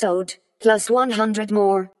episode, plus 100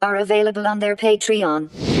 more, are available on their Patreon.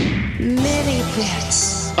 Mini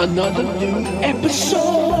Bits. Another new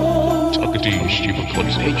episode. Talk to you, stupid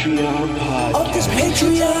clubs. Patreon podcast. Of this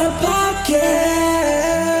Patreon podcast.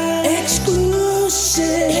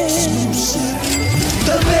 Exclusive.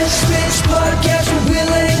 The Best Bits podcast with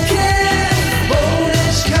Will and Kev.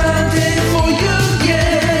 Bonus content for you, yeah.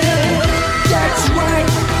 That's right.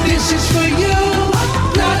 This is for you,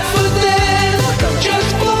 not for them,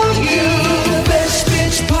 just for you. The Best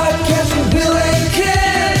Bits podcast with Will and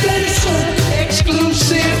Kevin.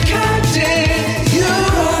 Exclusive content. You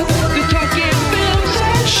rock the talking films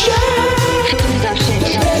and shows.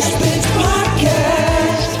 The Best Bits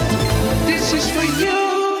podcast. This is for you.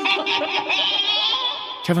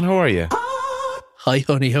 Kevin, how are you? Hi,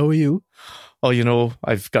 honey. How are you? Oh, you know,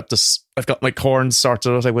 I've got my corns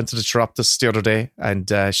sorted out. I went to the Chiropodist the other day, and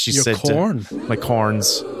she Your said, corn? my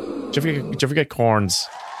corns. Did you ever get corns?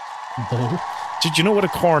 No. Did you know what a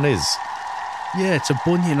corn is? Yeah, it's a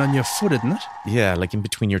bunion on your foot, isn't it? Yeah, like in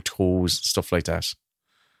between your toes, stuff like that.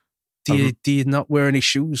 Do you not wear any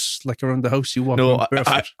shoes like around the house? You walk around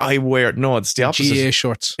barefoot? I wear, no, it's the opposite. GA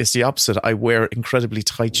shorts. It's the opposite. I wear incredibly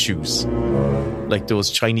tight shoes, like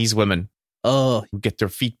those Chinese women. Oh, who get their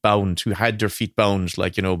feet bound, who had their feet bound,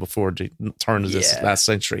 like, you know, before the turn of this last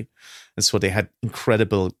century. And so they had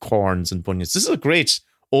incredible corns and bunions. This is a great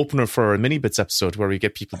opener for a Mini Bits episode where we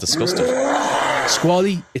get people disgusted.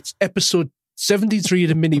 Squally, it's episode 73 of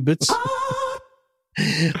the Mini Bits.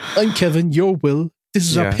 I'm Kevin, you're Will. This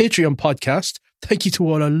is our Patreon podcast. Thank you to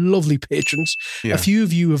all our lovely patrons. Yeah. A few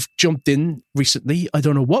of you have jumped in recently. I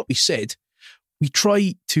don't know what we said. We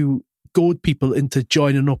try to goad people into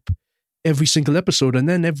joining up every single episode, and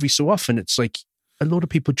then every so often it's like a lot of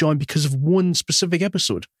people join because of one specific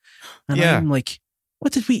episode. And I'm like,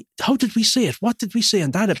 how did we say it? What did we say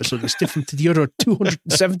on that episode that's different to the other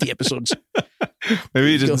 270 episodes?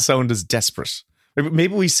 Maybe it didn't sound as desperate.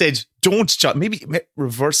 Maybe we said, don't join. Maybe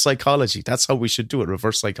reverse psychology. That's how we should do it.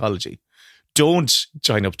 Reverse psychology. Don't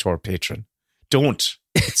join up to our Patreon. Don't.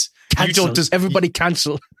 Cancel. Everybody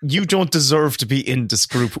cancel. You don't deserve to be in this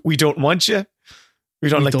group. We don't want you. We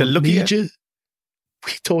don't like the look of you.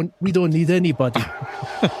 We don't need anybody.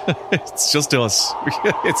 It's just us.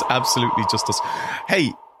 It's absolutely just us.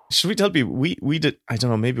 Hey, should we tell people we did? I don't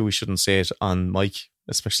know. Maybe we shouldn't say it on mic,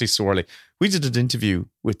 especially so early. We did an interview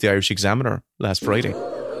with the Irish Examiner last Friday.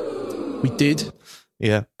 We did.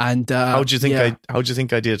 Yeah. And how do you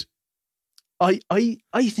think I did?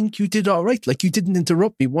 I think you did all right. Like, you didn't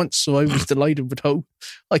interrupt me once, so I was delighted with how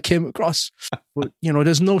I came across. But,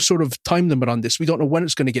 there's no sort of time limit on this. We don't know when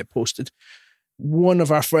it's going to get posted. One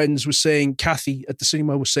of our friends was saying, Kathy at the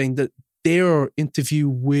cinema was saying that their interview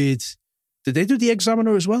with, did they do The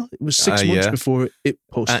Examiner as well? It was 6 months before it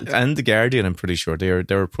posted. And The Guardian, I'm pretty sure. They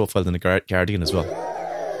were profiled in The Guardian as well.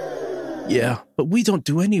 Yeah, but we don't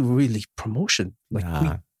do any really promotion. We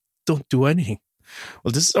don't do anything.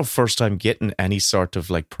 Well, this is our first time getting any sort of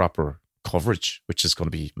like proper coverage, which is going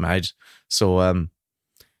to be mad. So,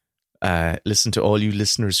 listen to all you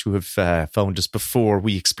listeners who have found us before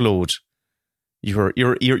we explode. You're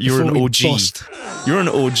an OG. Bust. You're an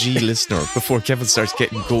OG listener before Kevin starts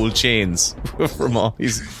getting gold chains from all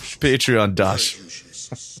his Patreon dash.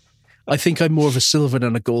 I think I'm more of a silver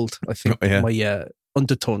than a gold. I think my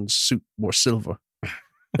undertones suit more silver.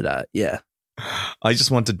 But yeah. I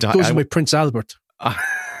just want to die. Goes with Prince Albert.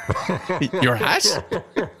 Your hat?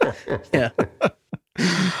 Yeah.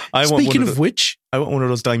 Speaking of which, I want one of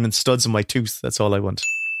those diamond studs in my tooth. That's all I want.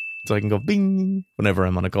 So I can go bing whenever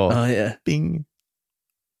I'm on a call. Oh, yeah. Bing.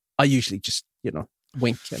 I usually just,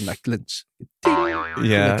 wink and that glints.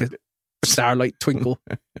 Yeah. Like a starlight twinkle.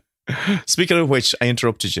 Speaking of which, I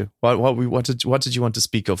interrupted you. What did you want to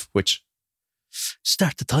speak of? Which?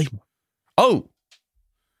 Start the timer. Oh!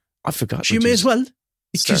 I forgot. You may as well.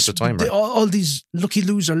 Start the timer. All these lucky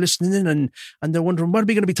loos are listening in and they're wondering, what are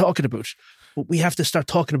we going to be talking about? But we have to start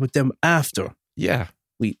talking about them after. Yeah.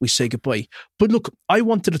 We say goodbye. But look, I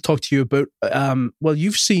wanted to talk to you about,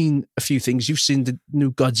 you've seen a few things. You've seen the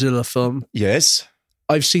new Godzilla film. Yes.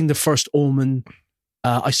 I've seen The First Omen.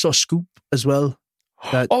 I saw Scoop as well.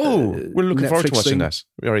 We're looking forward to watching that.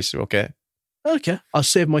 All right, okay. Okay, I'll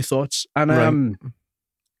save my thoughts. And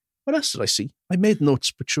what else did I see? I made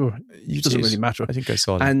notes, but sure, it doesn't really matter. I think I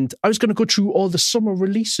saw them. And I was going to go through all the summer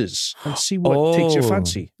releases and see what takes your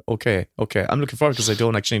fancy. Okay. I'm looking forward because I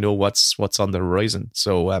don't actually know what's on the horizon.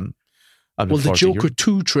 So, the Joker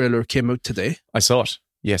 2 trailer came out today. I saw it.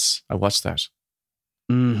 Yes, I watched that.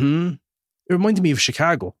 Mm-hmm. It reminded me of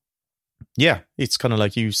Chicago. Yeah, it's kind of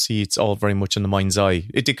like you see it's all very much in the mind's eye.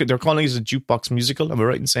 They're calling it a jukebox musical. Am I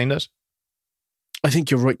right in saying that? I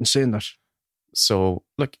think you're right in saying that. So,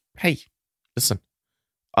 look, hey, listen.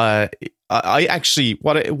 I actually,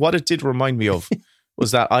 what it did remind me of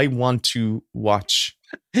was that I want to rewatch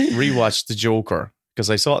The Joker because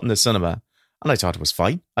I saw it in the cinema and I thought it was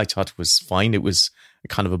fine. It was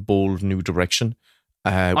kind of a bold new direction.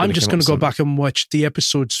 I'm just going to go back and watch the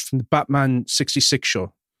episodes from the Batman 66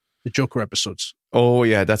 show, the Joker episodes. Oh,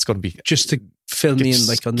 yeah, that's going to be... Just to fill me in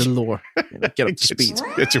like on the lore. Get up to speed.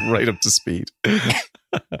 Get you right up to speed.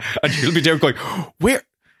 And you'll be there going, where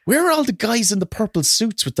are all the guys in the purple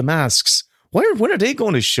suits with the masks? When are they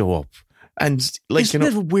going to show up? And like, Isn't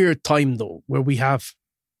it a weird time though, where we have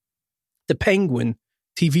the Penguin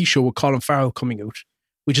TV show with Colin Farrell coming out,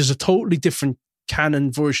 which is a totally different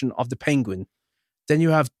canon version of the Penguin. Then you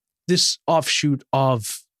have this offshoot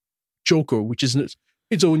of Joker, which is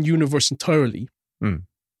its own universe entirely. Mm.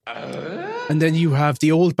 And then you have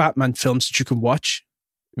the old Batman films that you can watch.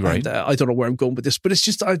 Right. And, I don't know where I'm going with this, but it's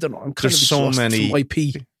just, I don't know. I'm kind There's of so exhausted many from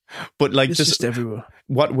IP. But like it's just everywhere.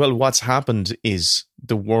 What's happened is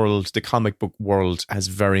the comic book world has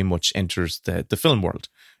very much entered the film world.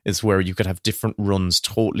 Is where you could have different runs,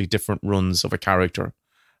 totally different runs of a character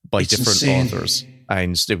by different authors,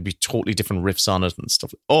 and there would be totally different riffs on it and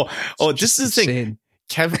stuff. Oh, this is the thing,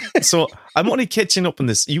 Kevin. So I'm only catching up on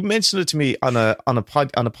this. You mentioned it to me on a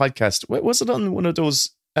podcast. Was it on one of those?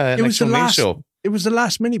 It was the last show. It was the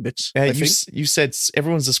last mini bits. You said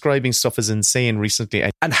everyone's describing stuff as insane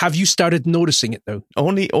recently. And have you started noticing it though?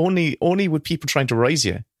 Only with people trying to rise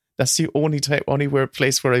you. That's the only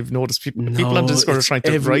place where I've noticed people on Discord are trying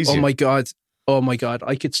to rise you. Oh my god!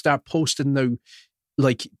 I could start posting now,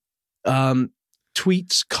 like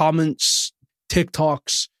tweets, comments,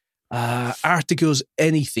 TikToks, articles,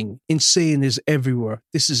 anything. Insane is everywhere.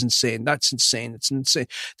 This is insane. That's insane. It's insane.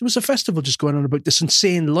 There was a festival just going on about this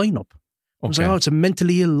insane lineup. I was like, it's a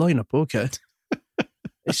mentally ill lineup. Okay.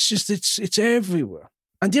 It's just, it's everywhere.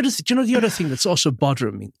 And the other thing that's also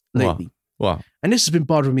bothering me lately. What? And this has been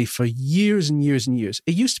bothering me for years and years and years.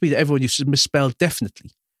 It used to be that everyone used to misspell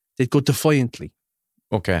definitely. They'd go defiantly.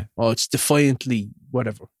 Okay. Oh, it's defiantly,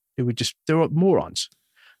 whatever. They're morons.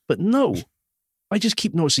 But no, I just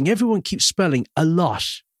keep noticing everyone keeps spelling a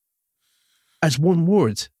lot as one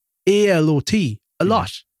word. A-L-O-T, a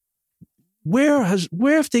lot. Where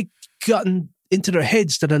have they gotten into their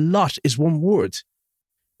heads that a lot is one word?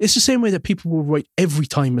 It's the same way that people will write every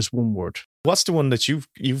time as one word. What's the one that you've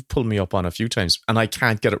pulled me up on a few times and I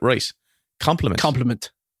can't get it right?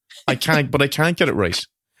 Compliment. I can't get it right.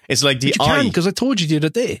 It's like the I. Because I told you the other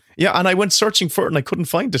day. Yeah, and I went searching for it and I couldn't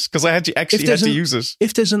find it because I had to use it.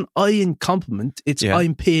 If there's an I in compliment, it's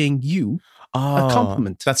I'm paying you a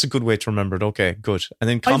compliment. That's a good way to remember it. Okay, good. And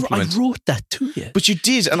then compliment. I wrote that to you. But you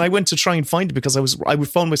did, and I went to try and find it because I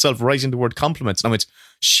found myself writing the word compliments, and I went,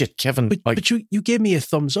 shit, Kevin. But you gave me a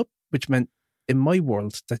thumbs up, which meant in my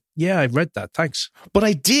world that, I read that, thanks. But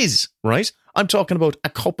I did, right? I'm talking about a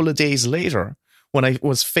couple of days later when I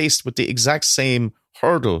was faced with the exact same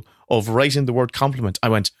hurdle of writing the word compliment. I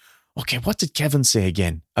went, okay, what did Kevin say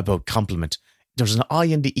again about compliment? There's an I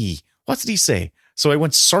and the E. What did he say? So I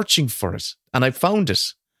went searching for it and I found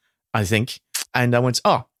it, I think. And I went,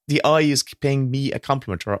 the I is paying me a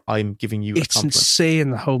compliment, or I'm giving you a compliment. It's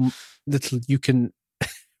insane how little you can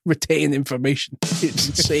retain information. It's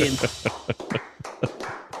insane.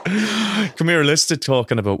 Come here, let's start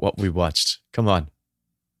talking about what we watched. Come on.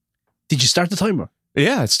 Did you start the timer?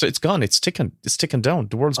 Yeah, it's gone. It's ticking. It's ticking down.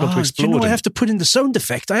 The world's going to explode. Do you know I have to put in the sound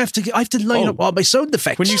effect? I have to line up all my sound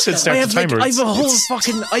effects. When you said start the timer, I have a whole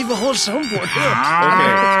soundboard here.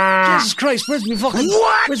 Okay. Jesus Christ, where's me fucking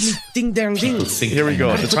where's me ding dang ding? Here we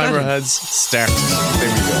go. The timer has started.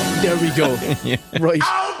 There we go. Yeah. Right.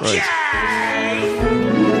 Right.